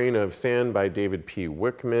 Every Grain of Sand by David P.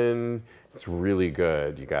 Wickman. It's really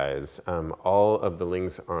good, you guys. All of the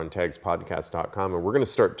links are on tagspodcast.com, and we're going to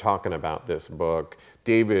start talking about this book.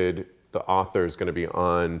 David, the author, is going to be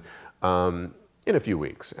on in a few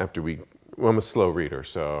weeks after I'm a slow reader,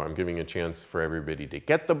 so I'm giving a chance for everybody to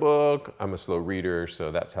get the book. I'm a slow reader,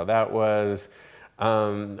 so that's how that was.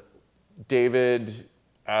 David,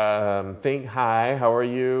 hi, how are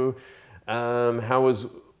you? How was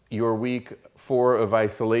your week 4 of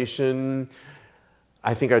isolation?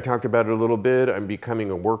 I think I talked about it a little bit. I'm becoming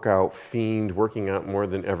a workout fiend, working out more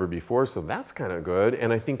than ever before, so that's kind of good.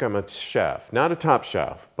 And I think I'm a chef, not a top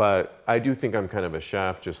chef, but I do think I'm kind of a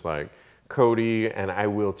chef, just like Cody, and I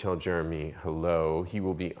will tell Jeremy hello. He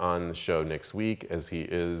will be on the show next week, as he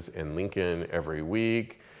is in Lincoln every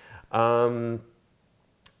week.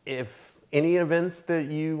 If any events that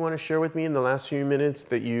you want to share with me in the last few minutes,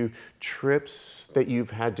 trips that you've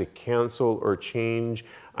had to cancel or change?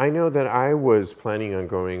 I know that I was planning on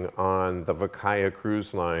going on the Vacaya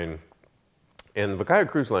Cruise Line. And the Vacaya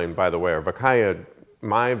Cruise Line, by the way, are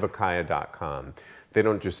myvacaya.com. They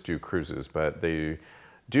don't just do cruises, but they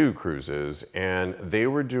do cruises. And they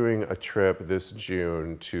were doing a trip this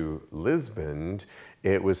June to Lisbon.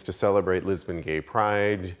 It was to celebrate Lisbon Gay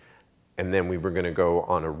Pride. And then we were going to go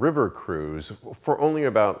on a river cruise for only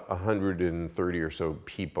about 130 or so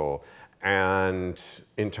people. And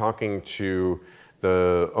in talking to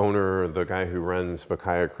the owner, the guy who runs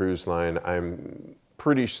Vacaya Cruise Line, I'm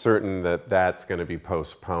pretty certain that that's going to be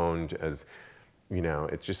postponed, as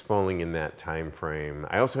it's just falling in that time frame.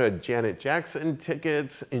 I also had Janet Jackson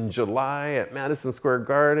tickets in July at Madison Square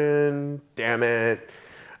Garden. Damn it.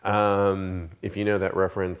 If you know that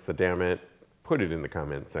reference, the damn it, put it in the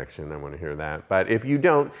comment section. I want to hear that. But if you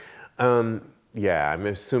don't, I'm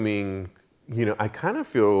assuming, I kind of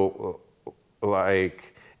feel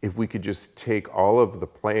like if we could just take all of the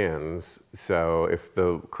plans, so if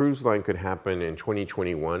the cruise line could happen in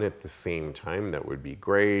 2021 at the same time, that would be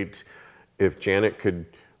great. If Janet could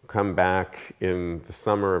come back in the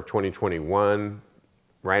summer of 2021,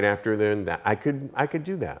 right after then, that I could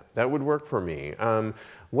do that. That would work for me.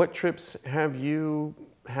 What trips have you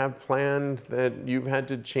planned that you've had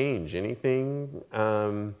to change? Anything?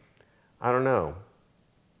 I don't know.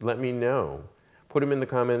 Let me know. Put them in the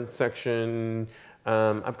comment section.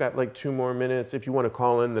 I've got like 2 more minutes. If you want to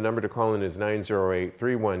call in, the number to call in is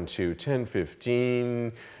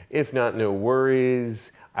 908-312-1015. If not, no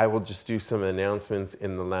worries. I will just do some announcements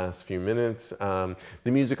in the last few minutes. The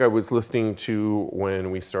music I was listening to when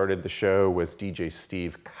we started the show was DJ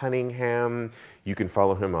Steve Cunningham. You can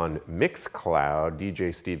follow him on Mixcloud,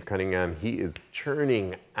 DJ Steve Cunningham. He is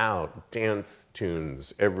churning out dance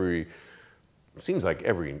tunes seems like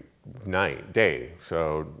every day.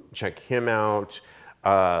 So check him out.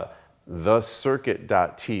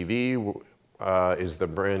 TheCircuit.tv is the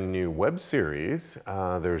brand new web series.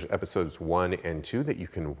 There's episodes 1 and 2 that you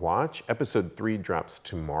can watch. Episode 3 drops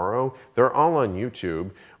tomorrow. They're all on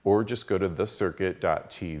YouTube, or just go to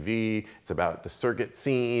thecircuit.tv. It's about the circuit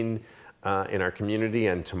scene. in our community.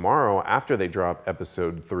 And tomorrow, after they drop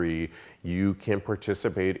episode 3, you can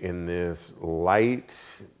participate in this light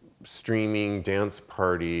streaming dance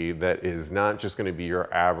party that is not just going to be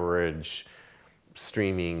your average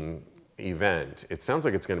streaming event. It sounds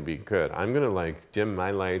like it's going to be good. I'm going to like dim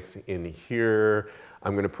my lights in here.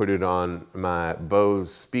 I'm going to put it on my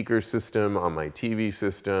Bose speaker system, on my TV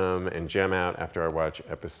system, and jam out after I watch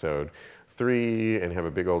episode 3 and have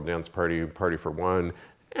a big old dance party for one,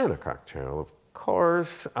 and a cocktail, of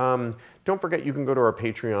course. Don't forget, you can go to our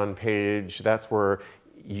Patreon page. That's where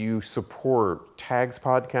you support Tags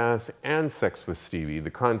Podcast and Sex with Stevie,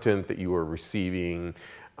 the content that you are receiving.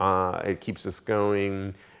 It keeps us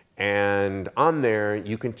going. And on there,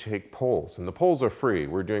 you can take polls. And the polls are free.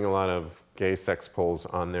 We're doing a lot of gay sex polls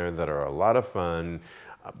on there that are a lot of fun.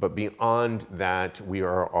 But beyond that, we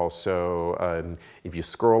are also, if you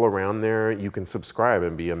scroll around there, you can subscribe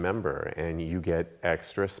and be a member. And you get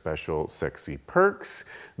extra special sexy perks.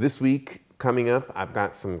 This week, coming up, I've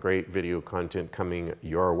got some great video content coming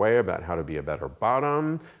your way about how to be a better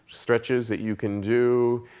bottom, stretches that you can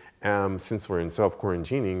do. Since we're in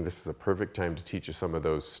self-quarantining, this is a perfect time to teach you some of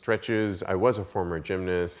those stretches. I was a former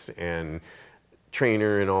gymnast and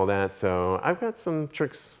trainer and all that, so I've got some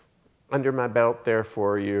tricks under my belt there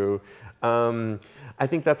for you. I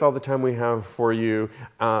think that's all the time we have for you.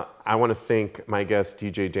 I want to thank my guest,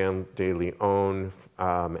 DJ Dan De Leon,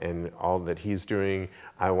 and all that he's doing.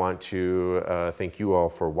 I want to thank you all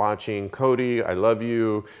for watching. Cody, I love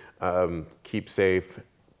you. Keep safe.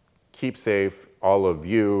 Keep safe, all of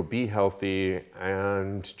you. Be healthy,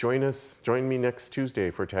 and join me next Tuesday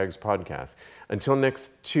for Tags Podcast. Until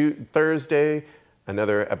next Thursday,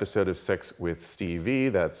 another episode of Sex with Stevie.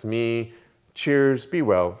 That's me. Cheers, be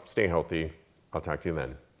well, stay healthy. I'll talk to you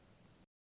then.